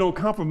means you don't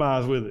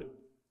compromise with it.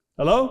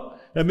 Hello?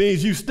 That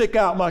means you stick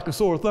out like a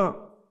sore thumb.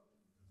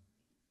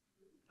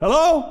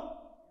 Hello?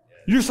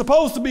 You're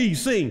supposed to be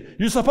seen.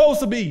 You're supposed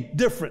to be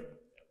different.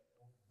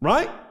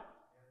 Right?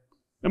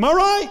 Am I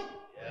right?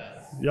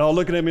 Yes. Y'all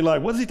looking at me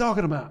like, what is he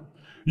talking about?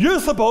 You're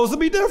supposed to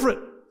be different.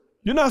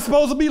 You're not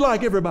supposed to be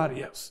like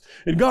everybody else.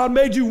 And God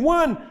made you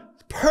one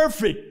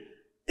perfect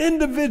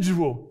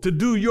individual to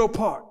do your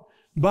part.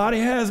 Body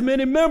has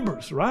many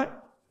members, right?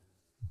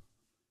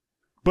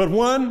 But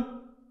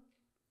one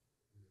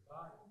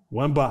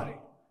body.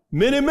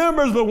 Many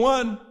members, but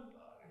one.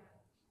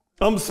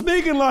 I'm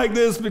speaking like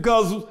this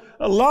because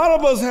a lot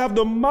of us have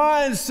the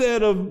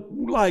mindset of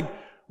like,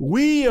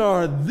 we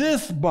are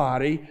this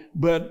body,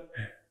 but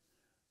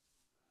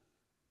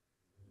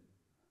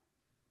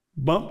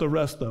bump the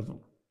rest of them.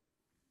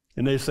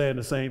 And they're saying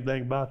the same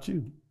thing about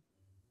you.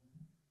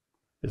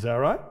 Is that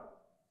right?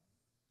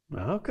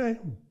 Okay.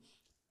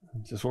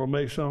 Just want to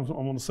make sure I'm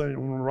on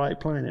the right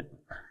planet.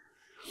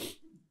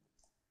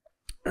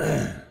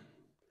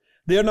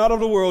 They are not of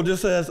the world,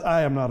 just as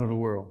I am not of the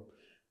world.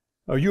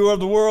 Are you of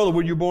the world, or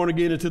were you born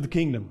again into the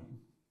kingdom?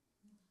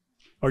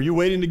 Are you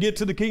waiting to get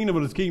to the kingdom,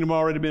 or has the kingdom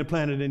already been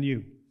planted in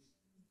you?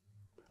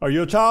 Are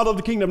you a child of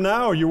the kingdom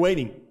now, or are you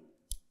waiting?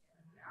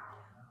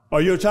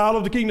 Are you a child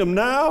of the kingdom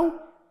now,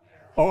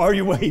 or are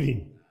you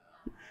waiting?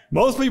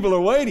 Most people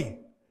are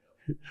waiting.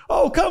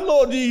 Oh, come,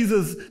 Lord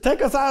Jesus,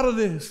 take us out of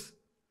this.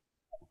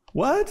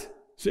 What?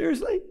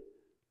 Seriously?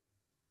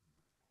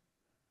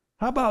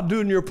 How about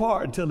doing your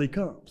part until he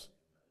comes?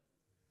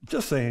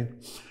 Just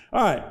saying.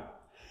 All right.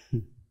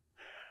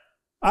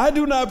 I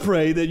do not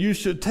pray that you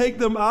should take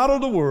them out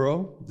of the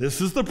world. This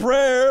is the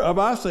prayer of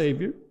our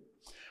Savior.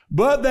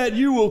 But that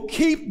you will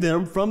keep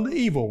them from the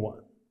evil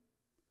one.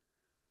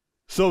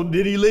 So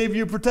did he leave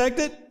you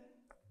protected?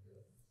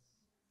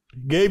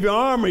 He gave you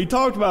armor. He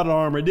talked about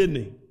armor, didn't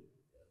he?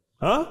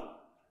 Huh?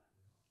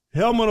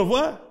 Helmet of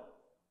what?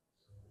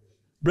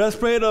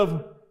 Breastplate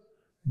of,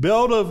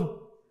 belt of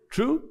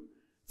truth.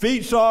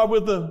 Feet shod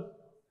with the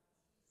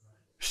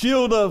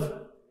shield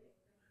of,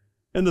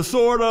 and the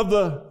sword of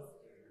the,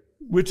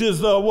 which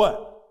is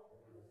what?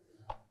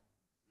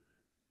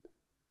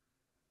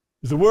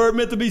 Is the word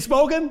meant to be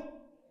spoken?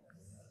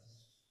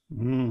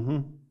 Mm-hmm.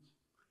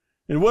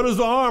 And what is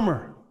the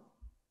armor?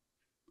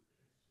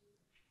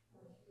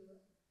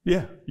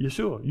 Yeah,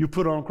 Yeshua. You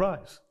put on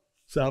Christ.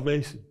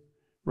 Salvation,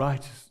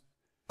 righteousness,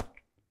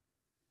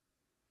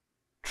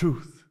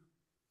 truth,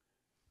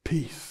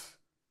 peace.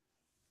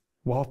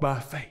 Walk by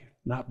faith,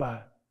 not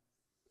by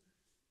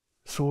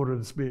sword of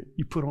the Spirit.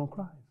 You put on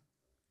Christ.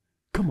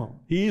 Come on.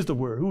 He is the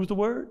word. Who's the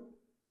word?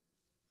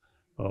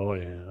 Oh,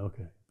 yeah.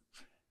 Okay.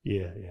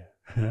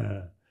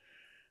 Yeah.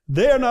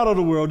 They are not of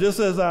the world, just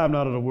as I am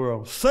not of the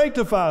world.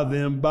 Sanctify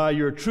them by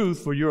your truth,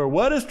 for your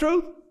what is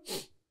truth?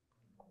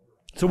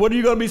 So what are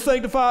you going to be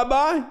sanctified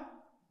by?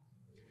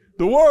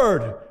 The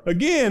word.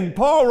 Again,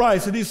 Paul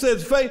writes it. He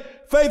says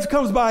faith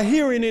comes by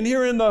hearing, and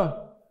hearing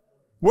the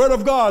word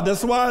of God.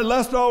 That's why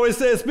Lester always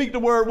says, speak the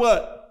word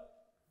what?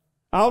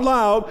 Out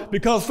loud,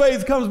 because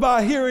faith comes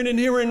by hearing, and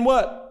hearing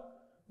what?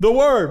 The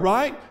word,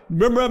 right?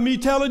 Remember me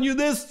telling you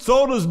this?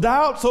 So does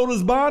doubt, so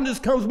does bondage,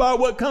 comes by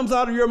what comes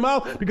out of your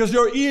mouth, because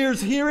your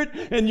ears hear it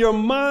and your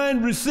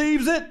mind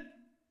receives it.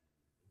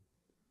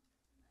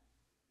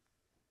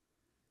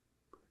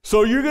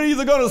 So you're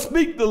either going to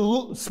speak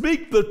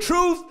the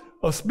truth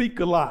or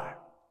speak a lie.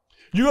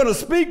 You're going to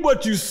speak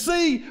what you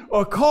see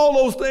or call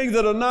those things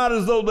that are not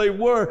as though they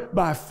were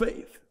by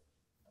faith.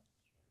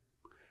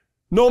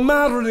 No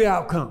matter the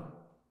outcome.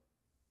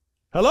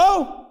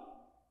 Hello?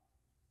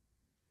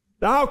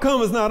 The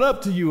outcome is not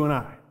up to you and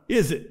I,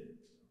 is it?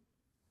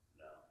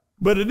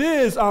 But it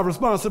is our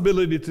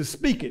responsibility to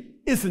speak it,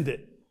 isn't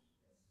it?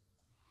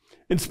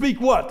 And speak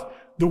what?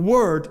 The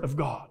word of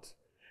God.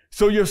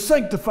 So you're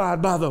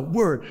sanctified by the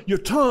word. Your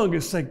tongue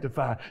is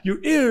sanctified.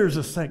 Your ears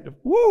are sanctified.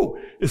 Woo!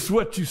 It's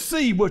what you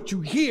see, what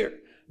you hear.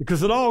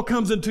 Because it all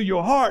comes into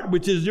your heart,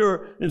 which is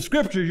in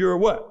Scripture, your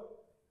what?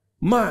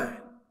 Mind.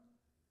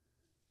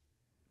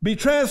 Be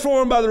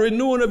transformed by the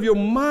renewing of your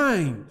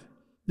mind,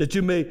 that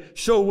you may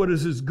show what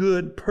is his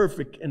good,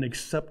 perfect, and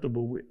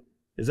acceptable will.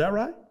 Is that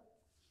right?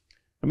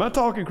 Am I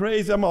talking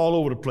crazy? I'm all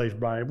over the place,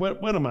 Brian.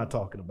 What am I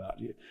talking about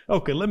here?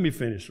 Okay, let me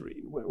finish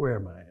reading. Where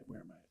am I at?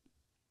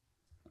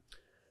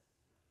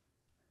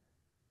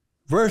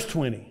 Verse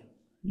 20.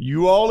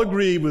 You all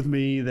agree with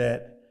me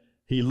that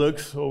he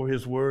looks over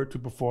his word to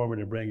perform it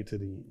and bring it to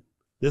the end.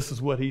 This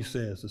is what he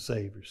says, the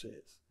Savior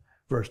says.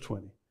 Verse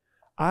 20.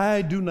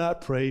 I do not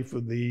pray for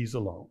these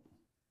alone,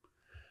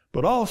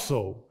 but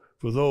also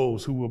for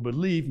those who will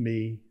believe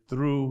me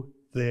through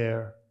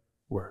their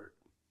word.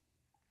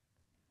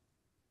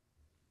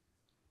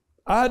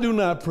 I do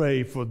not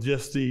pray for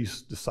just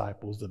these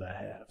disciples that I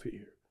have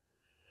here,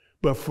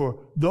 but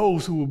for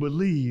those who will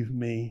believe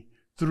me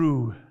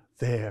through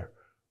their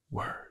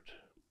word.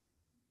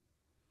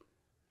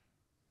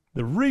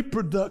 The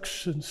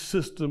reproduction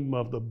system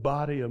of the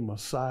body of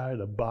Messiah,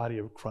 the body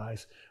of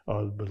Christ,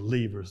 are the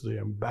believers, the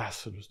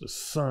ambassadors, the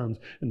sons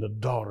and the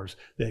daughters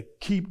that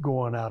keep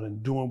going out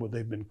and doing what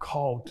they've been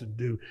called to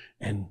do,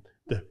 and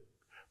the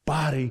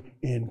body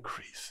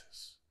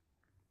increases.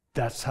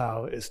 That's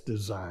how it's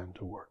designed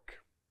to work.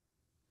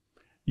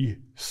 You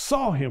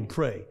saw him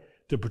pray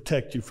to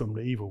protect you from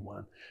the evil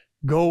one.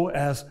 Go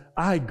as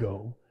I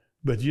go.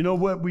 But you know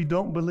what we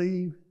don't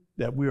believe?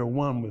 That we are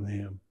one with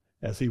him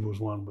as he was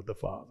one with the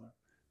Father.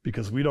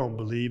 Because we don't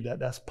believe that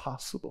that's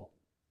possible.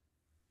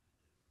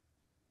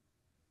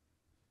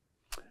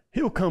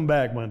 He'll come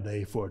back one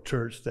day for a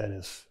church that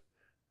is,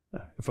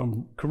 if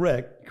I'm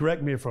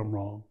correct me if I'm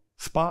wrong,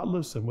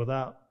 spotless and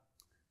without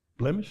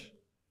blemish.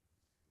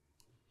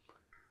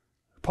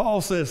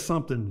 Paul says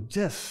something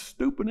just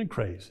stupid and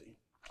crazy.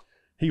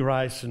 He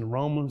writes in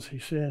Romans, he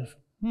says,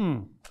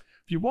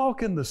 if you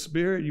walk in the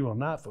Spirit, you will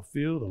not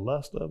fulfill the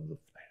lust of the flesh.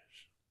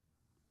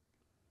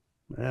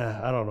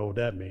 I don't know what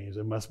that means.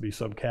 There must be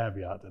some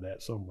caveat to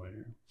that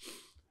somewhere.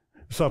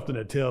 something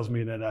that tells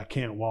me that I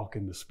can't walk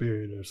in the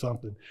Spirit, or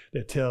something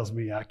that tells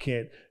me I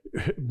can't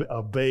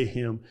obey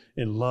him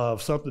in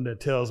love, something that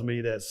tells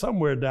me that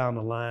somewhere down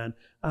the line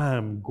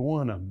I'm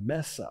going to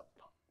mess up.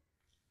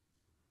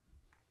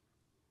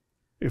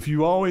 If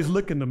you always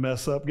looking to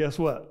mess up, guess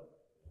what?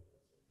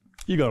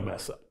 You're going to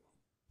mess up.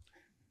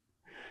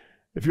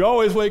 If you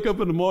always wake up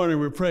in the morning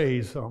with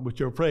praise, with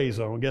your praise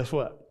on, guess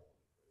what?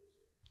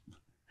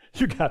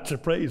 You got your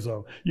praise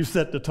on. You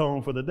set the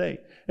tone for the day.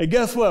 And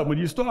guess what? When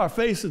you start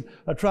facing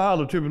a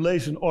trial or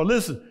tribulation, or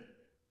listen,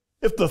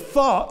 if the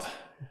thought,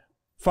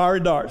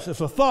 fiery darts,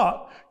 if a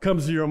thought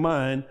comes to your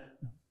mind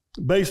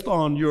based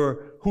on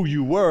who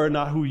you were,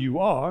 not who you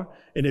are,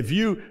 and if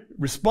you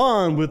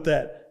respond with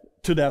that,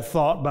 to that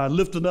thought by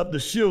lifting up the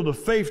shield of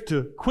faith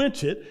to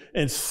quench it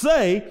and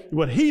say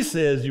what he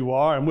says you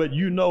are and what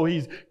you know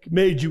he's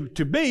made you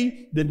to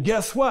be, then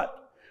guess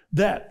what?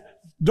 That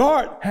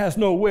dart has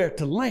nowhere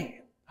to land.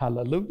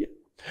 Hallelujah.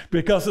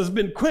 Because it's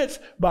been quenched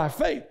by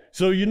faith.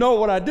 So you know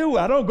what I do?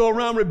 I don't go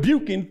around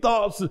rebuking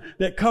thoughts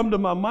that come to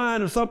my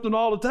mind or something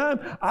all the time.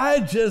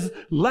 I just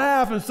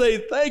laugh and say,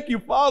 thank you,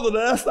 Father,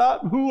 that's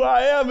not who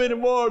I am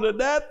anymore.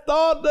 That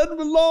thought doesn't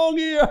belong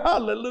here.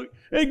 Hallelujah.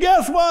 And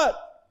guess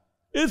what?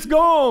 It's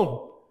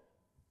gone.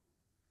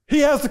 He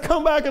has to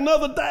come back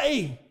another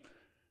day.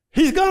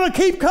 He's going to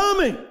keep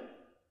coming.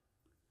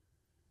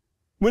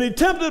 When he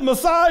tempted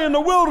Messiah in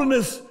the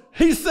wilderness,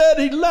 he said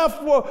he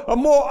left for a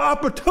more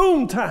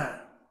opportune time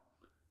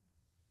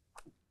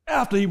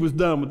after he was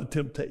done with the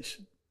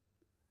temptation.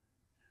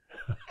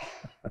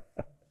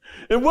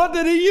 And what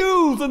did he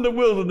use in the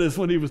wilderness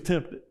when he was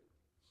tempted?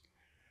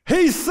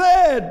 He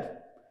said,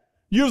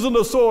 using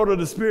the sword of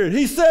the Spirit,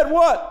 he said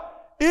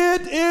what?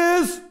 It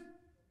is.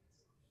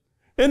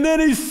 And then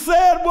he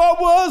said what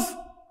was?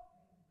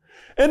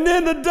 And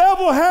then the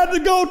devil had to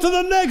go to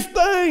the next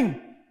thing.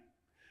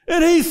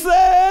 And he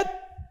said,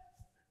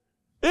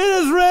 it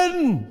is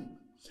written.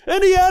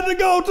 And he had to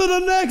go to the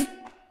next.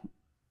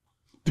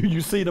 Do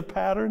you see the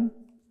pattern?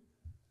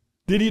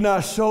 Did he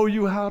not show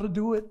you how to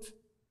do it?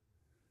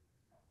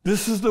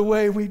 This is the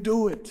way we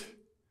do it.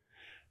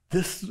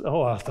 I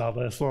thought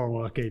that song.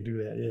 Well, I can't do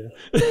that.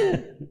 Yeah.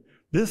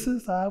 This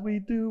is how we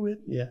do it.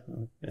 Yeah,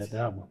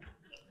 that one.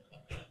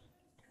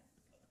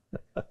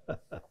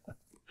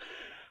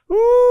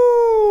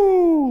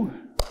 Woo!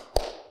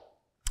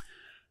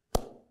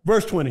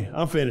 Verse 20.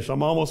 I'm finished.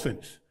 I'm almost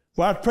finished.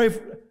 For I pray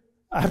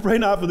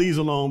not for these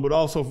alone, but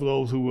also for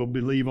those who will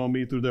believe on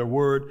me through their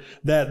word,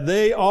 that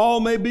they all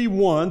may be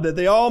one. That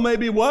they all may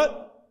be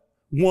what?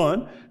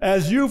 One.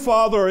 As you,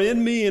 Father, are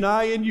in me and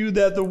I in you,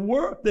 that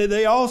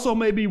they also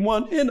may be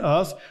one in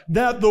us,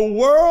 that the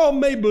world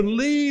may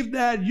believe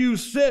that you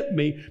sent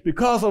me,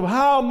 because of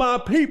how my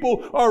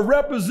people are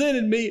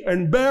representing me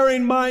and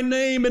bearing my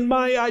name and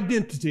my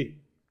identity.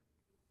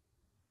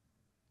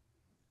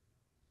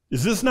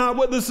 Is this not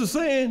what this is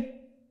saying?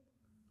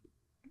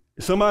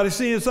 Is somebody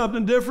seeing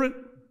something different?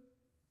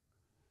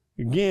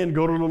 Again,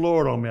 go to the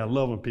Lord on me. I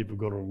love when people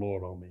go to the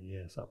Lord on me.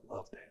 Yes, I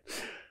love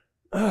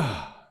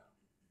that.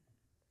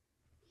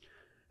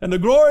 And the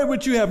glory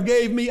which you have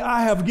gave me,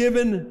 I have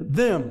given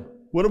them.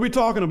 What are we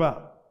talking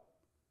about?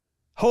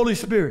 Holy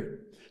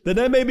Spirit. That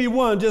they may be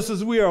one just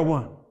as we are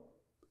one.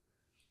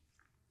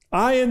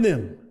 I and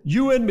them,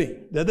 you and me,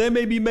 that they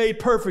may be made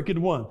perfect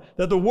in one.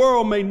 That the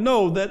world may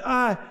know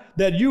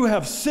that you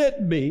have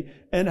sent me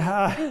and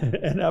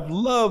have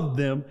loved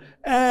them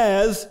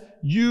as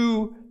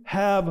you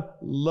have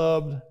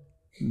loved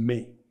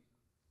me.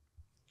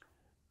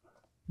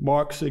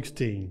 Mark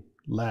 16,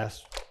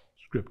 last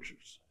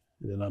scriptures,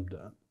 and then I'm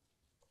done.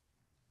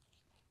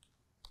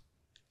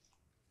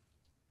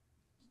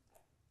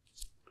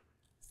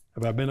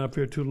 Have I been up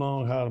here too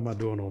long? How am I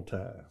doing on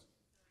time?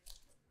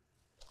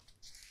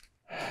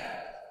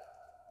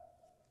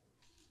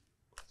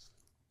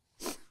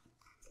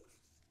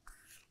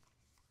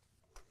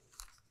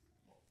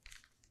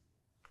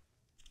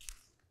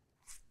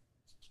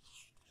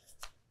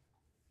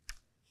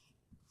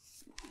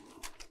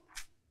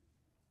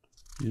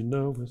 You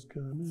know what's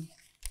coming.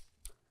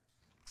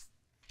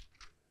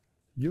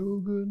 Your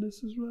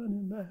goodness is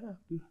running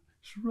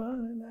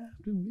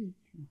after me.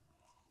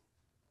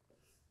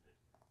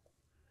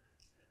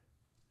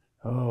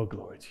 Oh,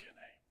 glory to your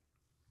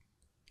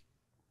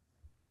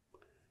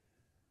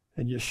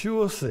name. And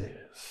Yeshua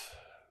says,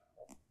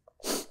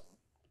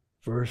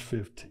 verse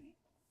 15,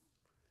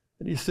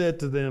 and he said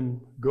to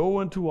them,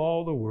 go into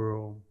all the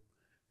world,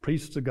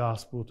 preach the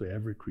gospel to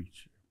every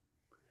creature.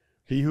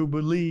 He who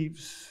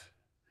believes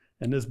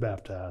and is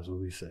baptized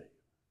will be saved,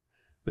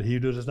 but he who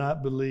does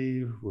not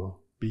believe will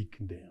be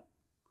condemned.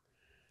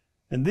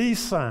 And these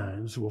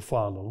signs will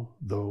follow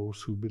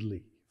those who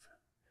believe.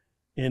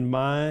 In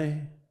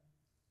my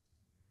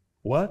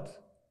what?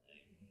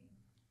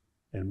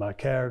 In my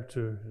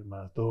character, in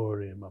my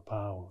authority, in my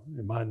power,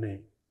 in my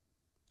name.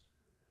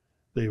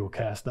 They will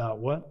cast out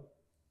what?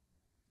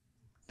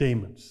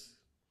 Demons.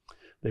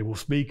 They will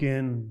speak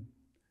in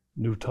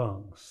new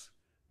tongues.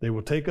 They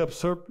will take up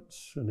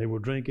serpents, and they will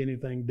drink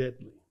anything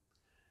deadly.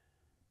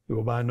 It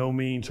will by no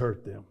means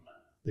hurt them.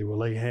 They will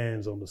lay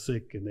hands on the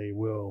sick and they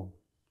will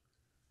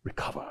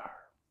recover.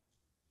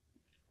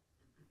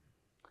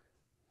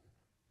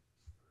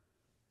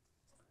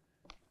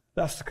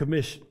 That's the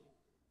commission.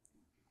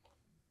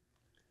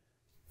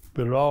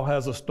 But it all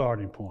has a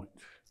starting point.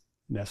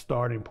 And that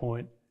starting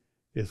point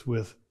is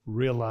with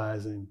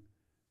realizing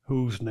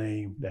whose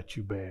name that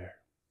you bear.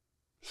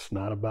 It's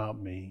not about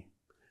me.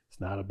 It's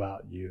not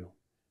about you.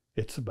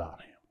 It's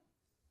about him.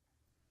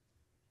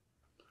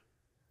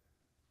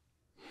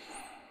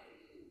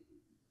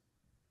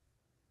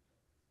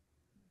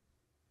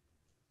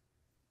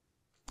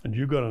 And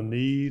you're going to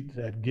need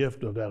that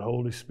gift of that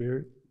Holy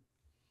Spirit.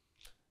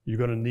 You're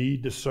going to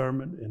need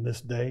discernment in this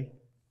day,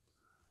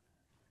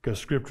 because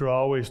Scripture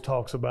always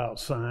talks about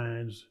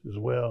signs as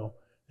well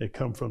that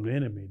come from the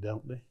enemy,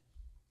 don't they?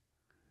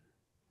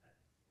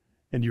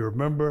 And you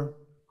remember,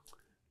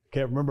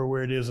 can't remember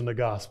where it is in the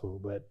gospel,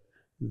 but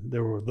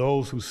there were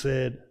those who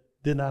said,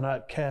 did I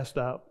not cast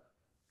out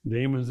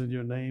demons in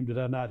your name? Did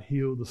I not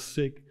heal the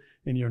sick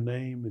in your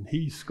name? And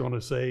he's going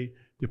to say,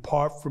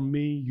 depart from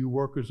me, you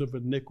workers of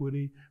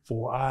iniquity,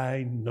 for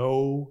I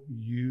know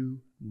you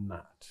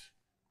not.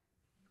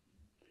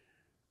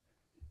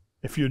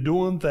 If you're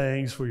doing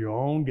things for your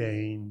own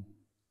gain,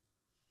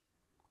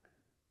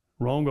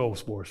 wrong goal,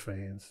 sports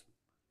fans,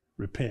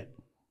 repent.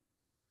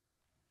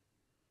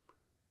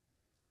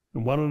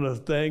 And one of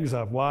the things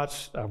I've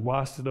watched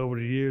it over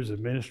the years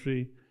in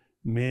ministry,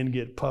 men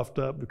get puffed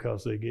up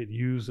because they get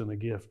used in a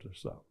gift or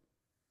something.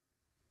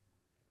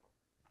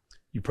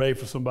 You pray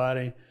for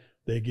somebody,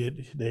 they get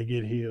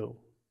healed.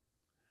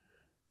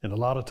 And a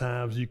lot of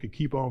times you could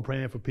keep on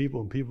praying for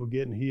people and people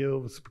getting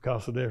healed. It's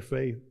because of their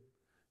faith.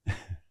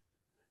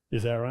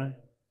 Is that right?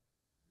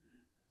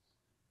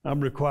 I'm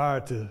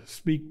required to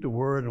speak the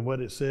word and what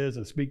it says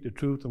and speak the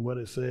truth and what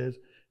it says,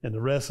 and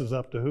the rest is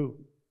up to who?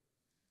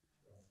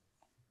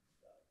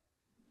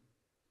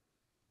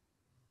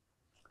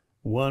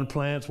 One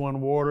plants, one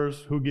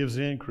waters. Who gives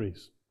the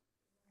increase?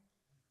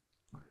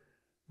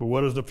 But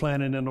what is the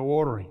planting and the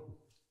watering?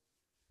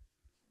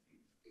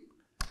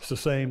 It's the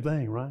same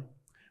thing, right?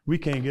 We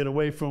can't get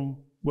away from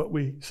what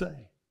we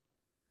say.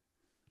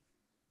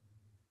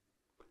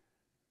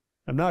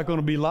 I'm not going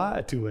to be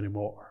lied to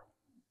anymore.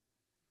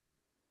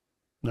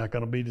 I'm not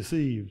going to be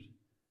deceived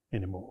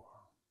anymore.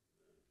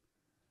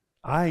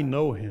 I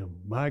know him.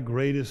 My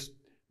greatest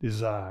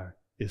desire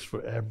is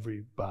for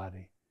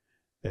everybody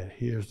that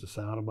hears the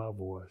sound of my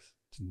voice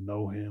to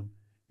know him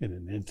in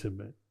an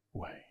intimate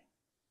way.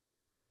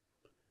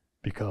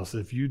 Because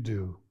if you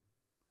do,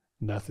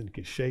 nothing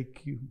can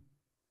shake you.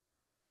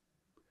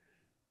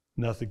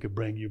 Nothing can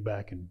bring you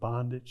back in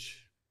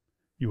bondage.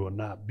 You will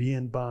not be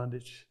in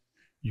bondage.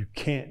 You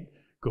can't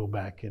go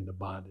back into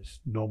bondage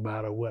no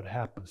matter what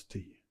happens to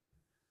you.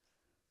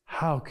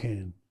 How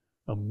can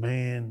a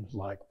man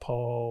like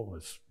Paul,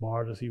 as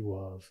smart as he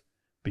was,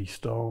 be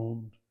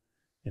stoned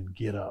and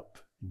get up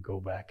and go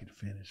back and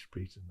finish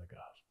preaching the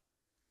gospel?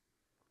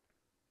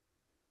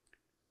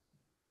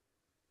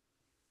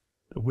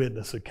 The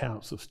witness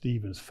accounts of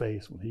Stephen's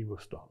face when he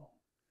was stoned,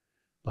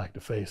 like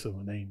the face of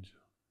an angel.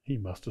 He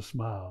must have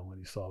smiled when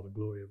he saw the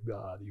glory of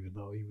God, even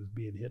though he was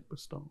being hit with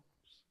stones.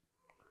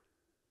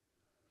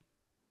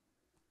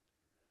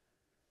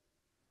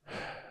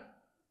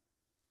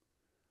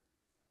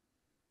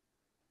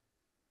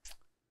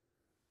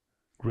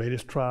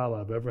 Greatest trial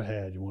I've ever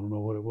had. You want to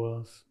know what it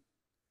was?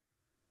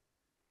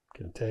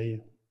 Can I tell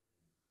you?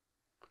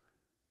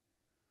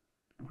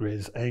 The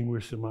greatest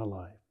anguish in my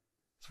life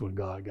is when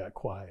God got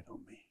quiet on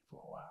me for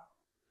a while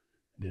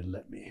and didn't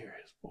let me hear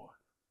his voice.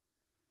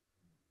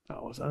 I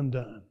was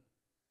undone,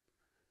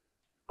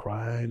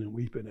 crying and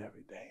weeping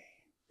every day.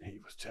 He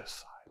was just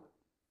silent.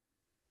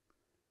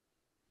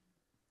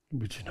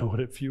 But you know what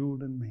it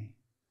fueled in me?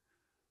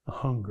 A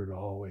hunger to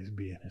always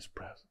be in his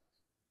presence.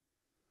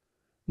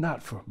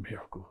 Not for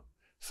miracles,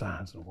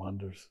 signs, and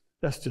wonders.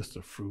 That's just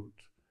a fruit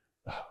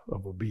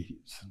of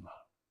obedience and love.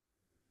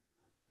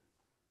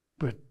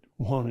 But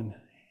wanting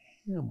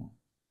him,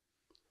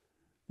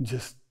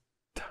 just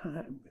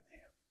time with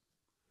him,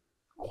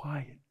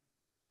 quiet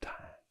time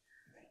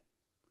with him.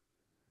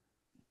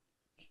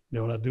 You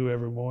know what I do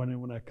every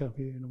morning when I come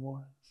here in the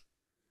mornings?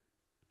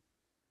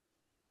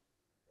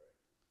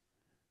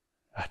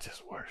 I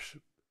just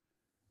worship,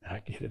 and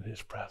I get in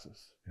his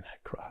presence, and I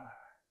cry.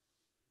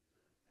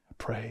 I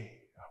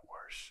pray, I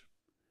worship,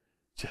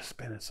 just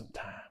spending some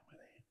time with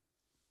him.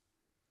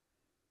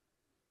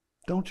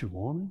 Don't you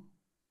want him?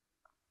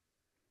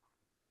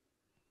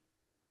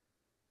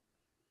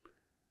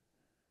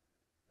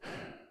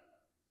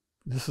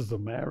 This is a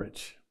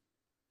marriage.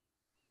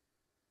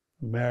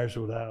 A marriage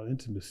without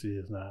intimacy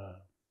is not a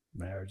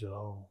marriage at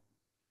all.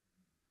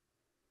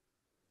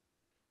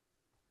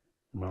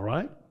 Am I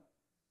right?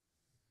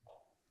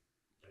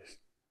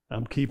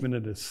 I'm keeping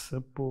it as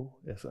simple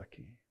as I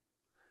can.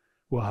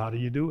 Well, how do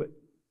you do it?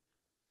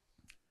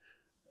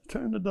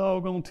 Turn the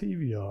doggone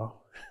TV off.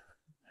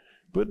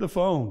 Put the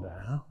phone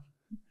down.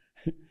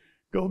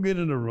 Go get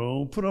in the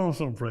room. Put on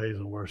some praise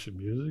and worship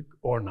music,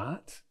 or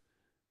not.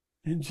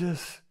 And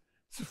just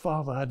say,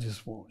 Father, I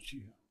just want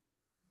you.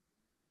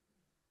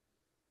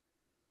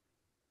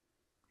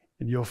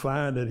 And you'll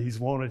find that he's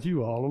wanted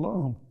you all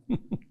along.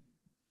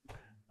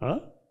 Huh?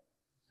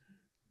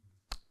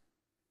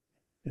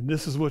 And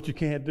this is what you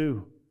can't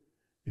do.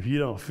 If you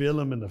don't feel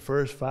him in the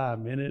first 5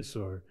 minutes,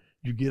 or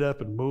you get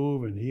up and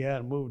move and he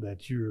hadn't moved,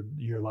 that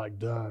you're like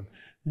done.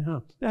 You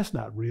know, that's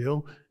not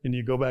real. And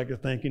you go back to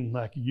thinking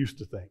like you used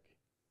to think.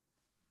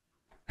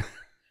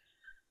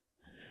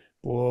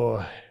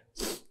 Boy.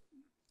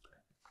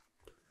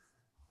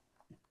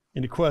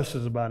 Any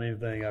questions about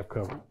anything I've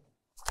covered?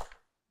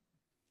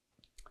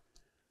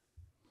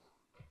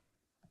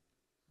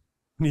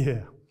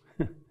 Yeah.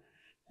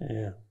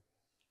 Yeah.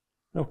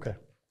 Okay.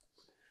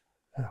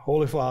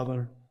 Holy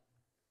Father,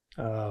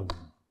 done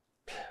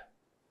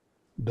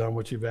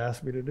what you've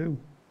asked me to do.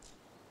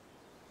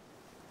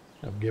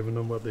 I've given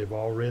them what they've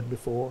all read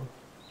before,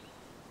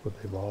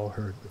 what they've all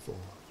heard before.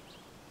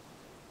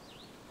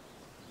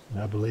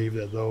 And I believe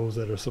that those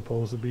that are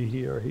supposed to be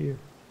here are here.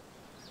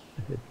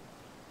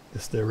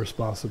 It's their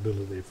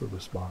responsibility for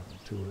responding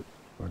to it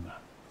or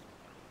not.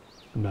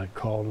 I'm not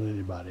calling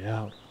anybody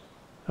out.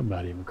 I'm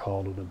not even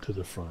calling them to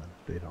the front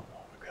if they don't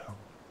want to come.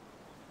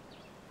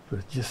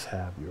 But just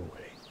have your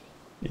way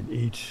in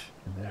each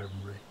and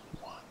every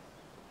one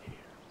here.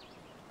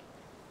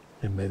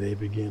 And may they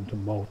begin to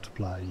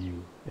multiply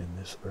you in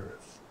this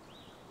earth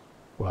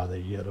while they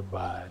yet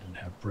abide and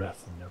have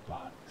breath in their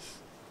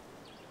bodies.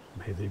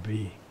 May they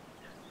be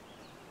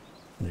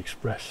an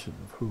expression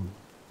of who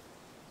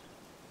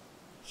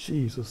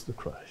Jesus the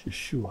Christ,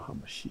 Yeshua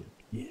HaMashiach,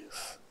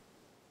 is.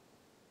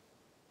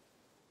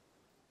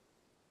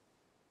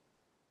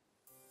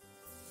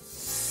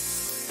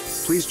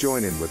 Please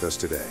join in with us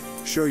today.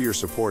 Show your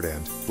support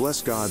and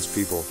bless God's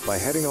people by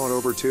heading on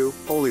over to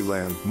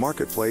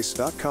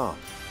holylandmarketplace.com.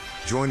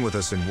 Join with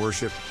us in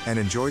worship and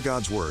enjoy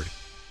God's Word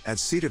at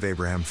Seed of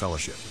Abraham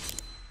Fellowship.